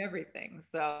pave everything.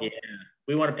 So yeah,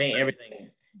 we want to paint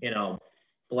everything, you know,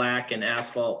 black and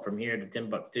asphalt from here to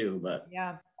Timbuktu, but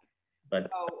yeah. But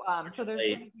so there's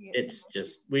it's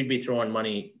just, we'd be throwing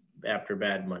money after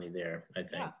bad money there, I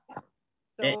think. Yeah.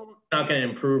 So, it's not going to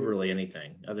improve really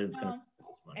anything other than it's going to cost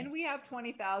us money. And we have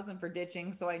 20,000 for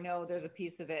ditching, so I know there's a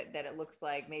piece of it that it looks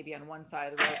like maybe on one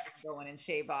side of the road go in and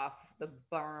shave off the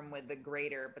berm with the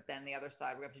grader, but then the other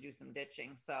side we have to do some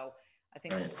ditching. So I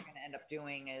think what we're going to end up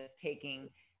doing is taking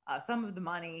some of the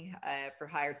money for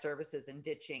hired services and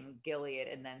ditching Gilead,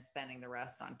 and then spending the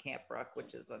rest on Camp Brook,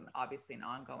 which is obviously an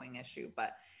ongoing issue.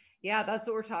 But yeah, that's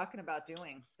what we're talking about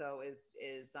doing. So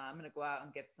I'm going to go out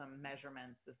and get some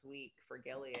measurements this week for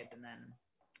Gilead,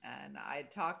 and I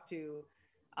talked to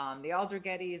the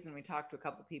Aldergettys, and we talked to a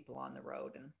couple people on the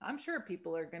road, and I'm sure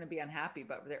people are going to be unhappy,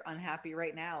 but they're unhappy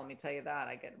right now. Let me tell you that.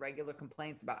 I get regular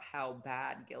complaints about how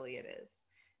bad Gilead is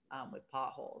with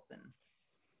potholes, and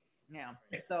yeah.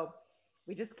 So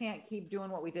we just can't keep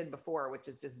doing what we did before, which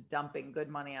is just dumping good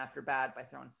money after bad by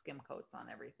throwing skim coats on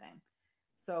everything.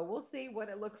 So we'll see what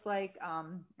it looks like.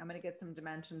 I'm going to get some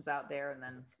dimensions out there, and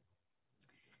then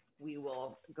we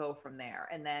will go from there.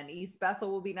 And then East Bethel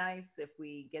will be nice. If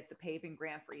we get the paving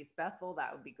grant for East Bethel,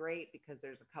 that would be great, because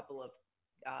there's a couple of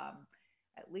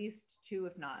at least 2,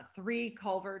 if not 3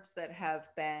 culverts that have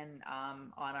been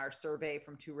on our survey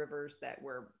from Two Rivers that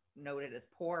were noted as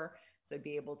poor. So I'd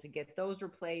be able to get those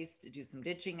replaced, to do some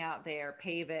ditching out there,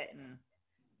 pave it, and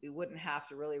we wouldn't have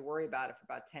to really worry about it for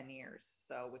about 10 years.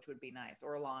 So, which would be nice,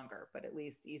 or longer, but at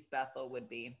least East Bethel would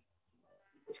be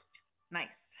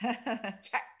nice.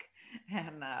 Check.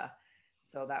 And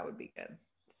so that would be good.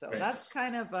 So that's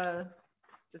kind of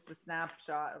just a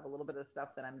snapshot of a little bit of stuff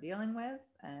that I'm dealing with.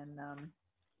 And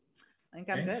I think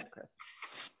I'm good,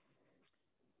 Chris.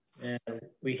 And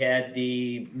we had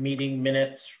the meeting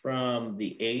minutes from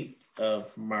the 8th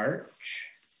of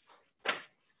March.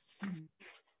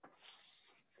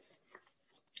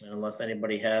 Unless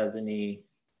anybody has any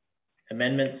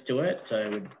amendments to it, I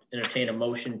would entertain a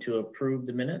motion to approve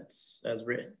the minutes as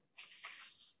written.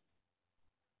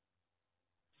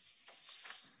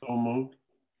 So moved.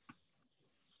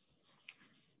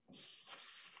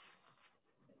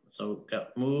 So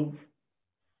got move.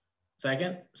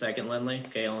 Second, Lindley.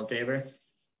 Okay, all in favor?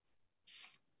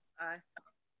 Aye.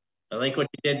 I like what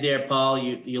you did there, Paul.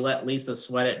 You let Lisa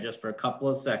sweat it just for a couple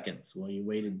of seconds while you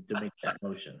waited to make that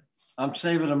motion. I'm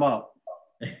saving them up.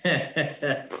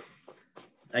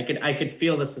 I could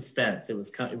feel the suspense. It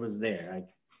was there.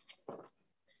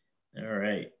 All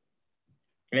right.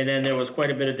 And then there was quite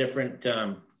a bit of different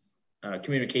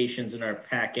communications in our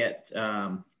packet.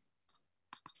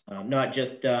 Not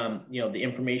just the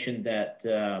information that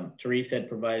Therese had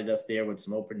provided us there with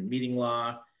some open meeting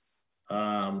law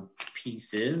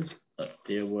pieces, but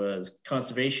there was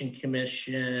Conservation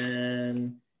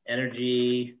Commission,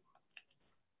 Energy,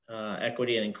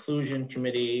 Equity and Inclusion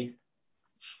Committee.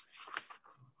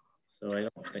 So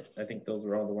I think those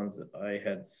were all the ones that I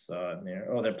had saw in there.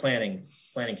 Oh, they're planning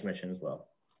commission as well.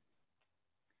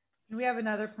 We have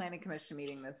another planning commission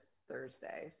meeting this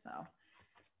Thursday. So,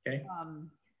 okay.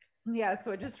 Yeah,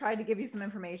 so I just tried to give you some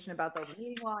information about the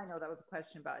meeting law. I know that was a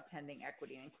question about attending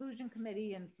Equity and Inclusion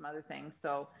Committee and some other things.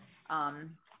 So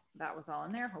that was all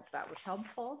in there. Hope that was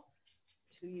helpful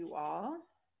to you all.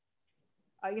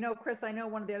 Chris, I know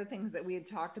one of the other things that we had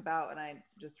talked about, and I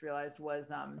just realized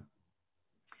was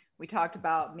we talked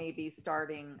about maybe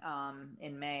starting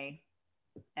in May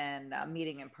and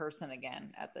meeting in person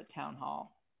again at the town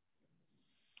hall.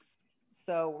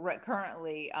 So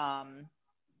currently,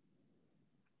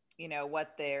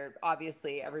 what they're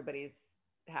obviously everybody's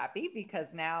happy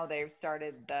because now they've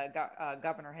started, the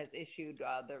governor has issued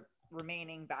the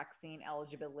remaining vaccine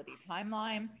eligibility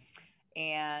timeline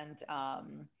and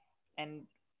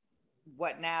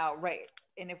what now, right?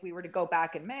 And if we were to go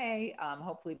back in May,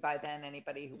 hopefully by then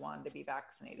anybody who wanted to be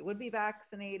vaccinated would be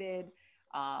vaccinated.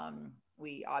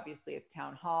 We obviously at the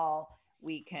town hall,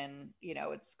 we can,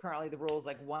 it's currently the rules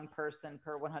like 1 person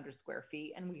per 100 square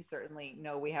feet. And we certainly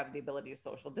know we have the ability to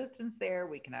social distance there.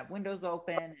 We can have windows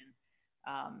open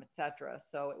and et cetera.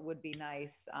 So it would be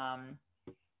nice,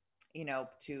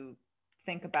 to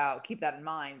think about, keep that in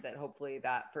mind that hopefully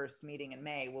that first meeting in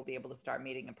May, we'll be able to start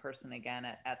meeting in person again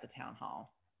at the town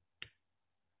hall.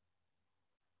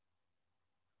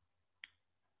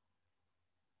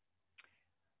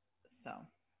 So.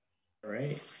 All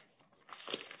right.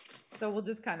 So we'll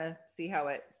just kind of see how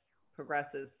it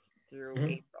progresses through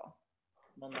April.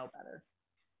 We'll know better.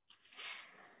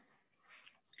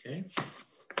 Okay.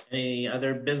 Any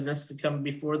other business to come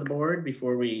before the board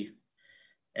before we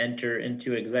enter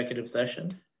into executive session?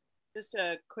 Just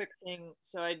a quick thing.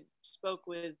 So I spoke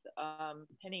with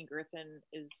Penny Griffin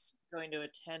is going to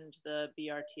attend the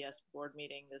BRTS board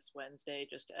meeting this Wednesday,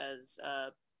 just as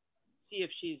see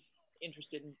if she's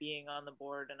interested in being on the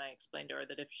board. And I explained to her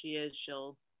that if she is,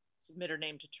 she'll submit her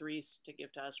name to Therese to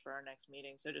give to us for our next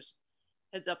meeting. So just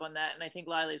heads up on that. And I think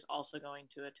Lily's also going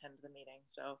to attend the meeting.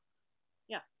 So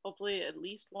yeah, hopefully at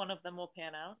least one of them will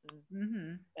pan out.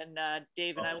 And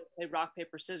Dave and I will play rock,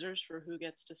 paper, scissors for who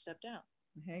gets to step down.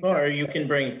 Or you can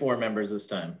bring 4 members this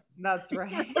time. That's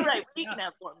right. Right, we can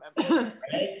have 4 members.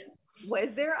 Right?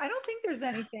 Was there, I don't think there's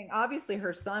anything, obviously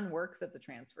her son works at the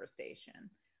transfer station.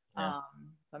 Yeah.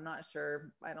 So I'm not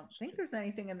sure. I don't think there's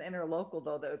anything in the interlocal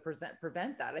though that would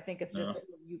prevent that. I think it's just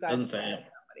you guys. Doesn't say it.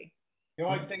 Somebody. The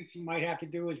only thing you might have to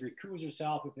do is recuse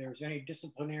yourself if there's any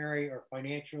disciplinary or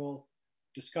financial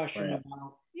discussion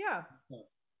about. Yeah.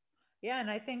 Yeah,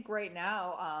 and I think right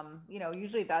now,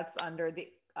 usually that's under the,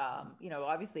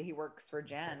 obviously he works for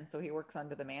Jen, so he works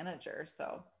under the manager.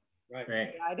 So Right.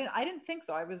 Right. Yeah, I didn't think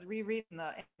so. I was rereading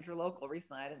the interlocal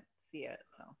recently. I didn't see it.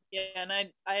 So Yeah, and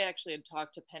I actually had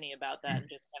talked to Penny about that and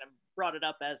just kind of brought it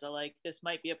up as a, like, this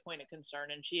might be a point of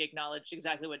concern, and she acknowledged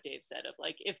exactly what Dave said of,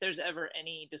 like, if there's ever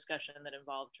any discussion that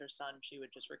involved her son, she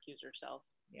would just recuse herself.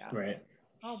 yeah. Right.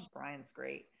 Oh, Brian's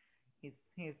great.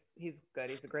 He's good.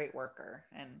 He's a great worker,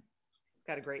 and he's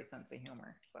got a great sense of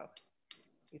humor. So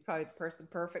he's probably the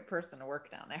perfect person to work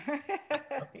down there.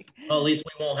 Well, at least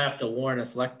we won't have to warn a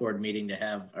select board meeting to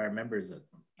have our members at.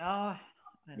 Oh,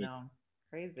 I know.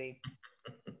 Crazy.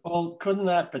 Well, couldn't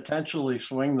that potentially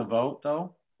swing the vote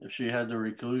though, if she had to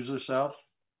recluse herself?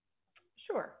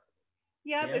 Sure.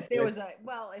 Yeah, Yeah, if there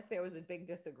was a big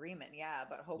disagreement, yeah,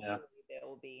 but hopefully there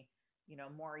will be,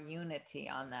 more unity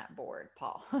on that board,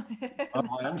 Paul. Oh,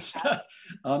 I understand.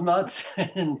 I'm not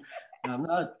saying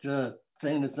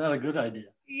it's not a good idea.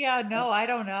 Yeah, no, I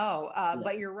don't know.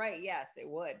 But you're right. Yes, it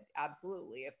would.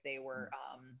 Absolutely. If they were,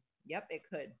 yep, it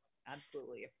could.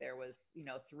 Absolutely. If there was,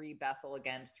 3 Bethel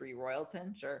against 3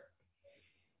 Royalton, sure.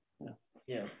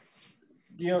 Yeah.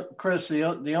 Chris, the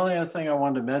only other thing I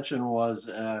wanted to mention was,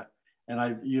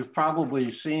 you've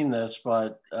probably seen this,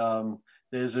 but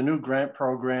there's a new grant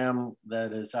program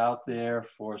that is out there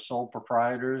for sole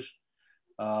proprietors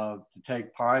to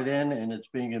take part in, and it's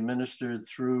being administered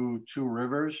through Two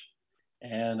Rivers.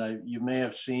 And you may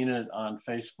have seen it on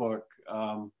Facebook,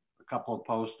 a couple of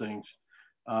postings.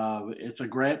 It's a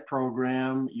grant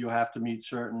program. You have to meet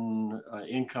certain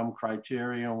income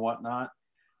criteria and whatnot.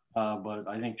 But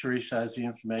I think Teresa has the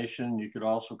information. You could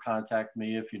also contact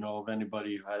me if you know of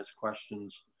anybody who has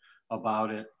questions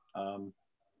about it.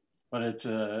 But it's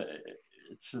a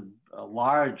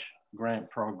large grant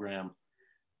program,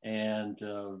 and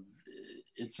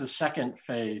it's the second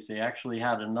phase. They actually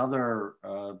had another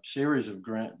series of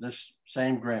this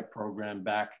same grant program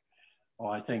back,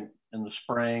 I think in the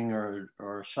spring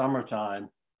or summertime,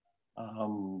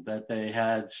 that they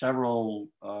had several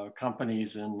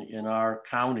companies in our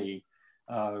county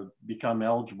become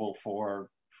eligible for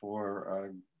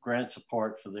grant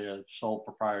support for their sole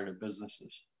proprietor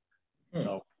businesses.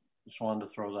 So just wanted to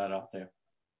throw that out there.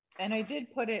 And I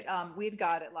did put it, we'd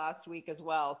got it last week as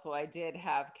well. So I did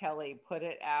have Kelly put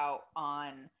it out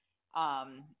on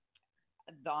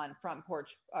Front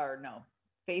Porch,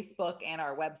 Facebook and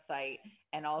our website.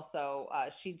 And also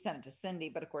she'd sent it to Cindy,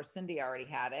 but of course Cindy already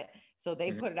had it. So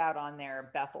they put it out on their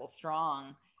Bethel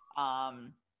Strong,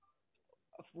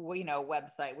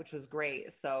 website, which was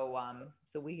great. So,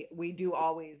 we do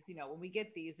always, when we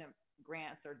get these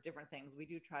grants or different things, we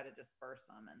do try to disperse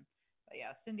them. But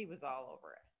yeah, Cindy was all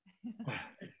over it.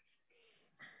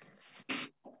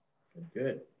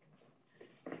 Good.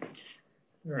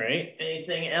 All right.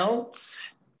 Anything else?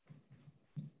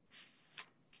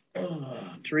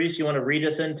 Teresa, you want to read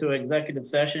us into executive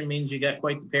session? Means you got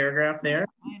quite the paragraph there.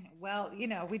 Well,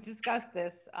 we discussed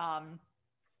this on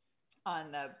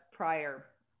the prior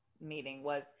meeting.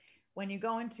 Was when you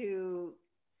go into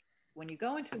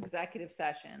executive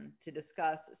session to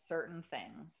discuss certain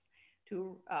things,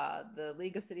 the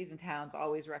League of Cities and Towns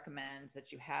always recommends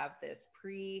that you have this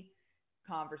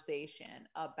pre-conversation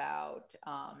about,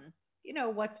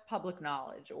 what's public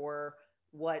knowledge, or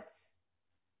what's,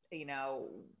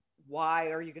 why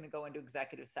are you going to go into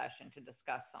executive session to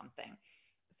discuss something?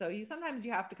 So sometimes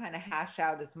you have to kind of hash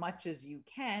out as much as you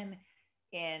can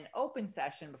in open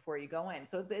session before you go in.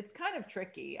 So it's kind of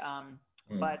tricky.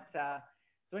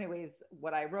 So anyways,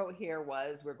 what I wrote here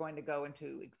was, we're going to go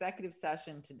into executive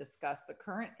session to discuss the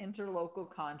current interlocal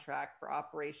contract for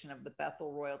operation of the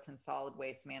Bethel Royalton Solid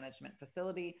Waste Management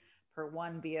Facility per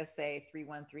 1 BSA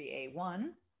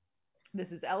 313A1.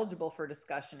 This is eligible for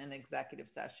discussion in executive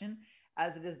session,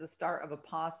 as it is the start of a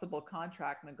possible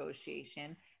contract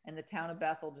negotiation, and the town of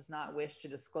Bethel does not wish to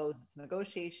disclose its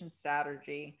negotiation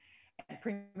strategy, and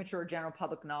premature general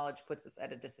public knowledge puts us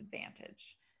at a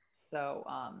disadvantage. So,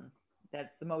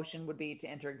 that's the motion would be to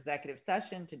enter executive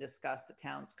session to discuss the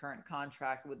town's current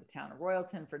contract with the town of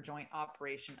Royalton for joint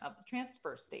operation of the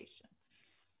transfer station.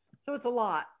 So it's a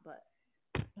lot, but.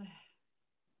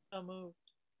 So moved.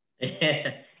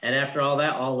 And after all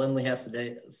that, all Lindley has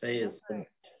to say is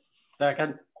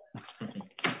second.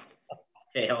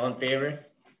 Okay, all in favor?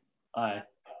 Aye.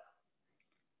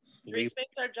 Reese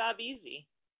makes our job easy.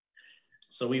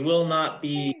 So we will not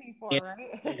be.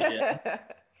 Right?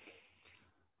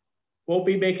 Won't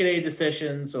be making any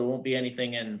decisions, so it won't be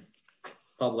anything in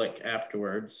public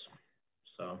afterwards.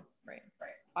 So right.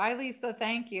 Bye, Lisa.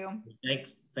 Thank you.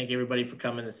 Thanks. Thank you, everybody, for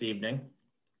coming this evening.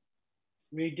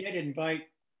 We did invite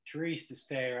Teresa to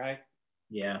stay, right?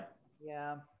 Yeah.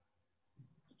 Yeah.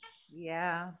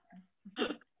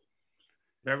 Have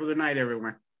a good night,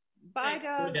 everyone. Bye, Thanks.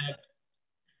 Doug. Good, Doug.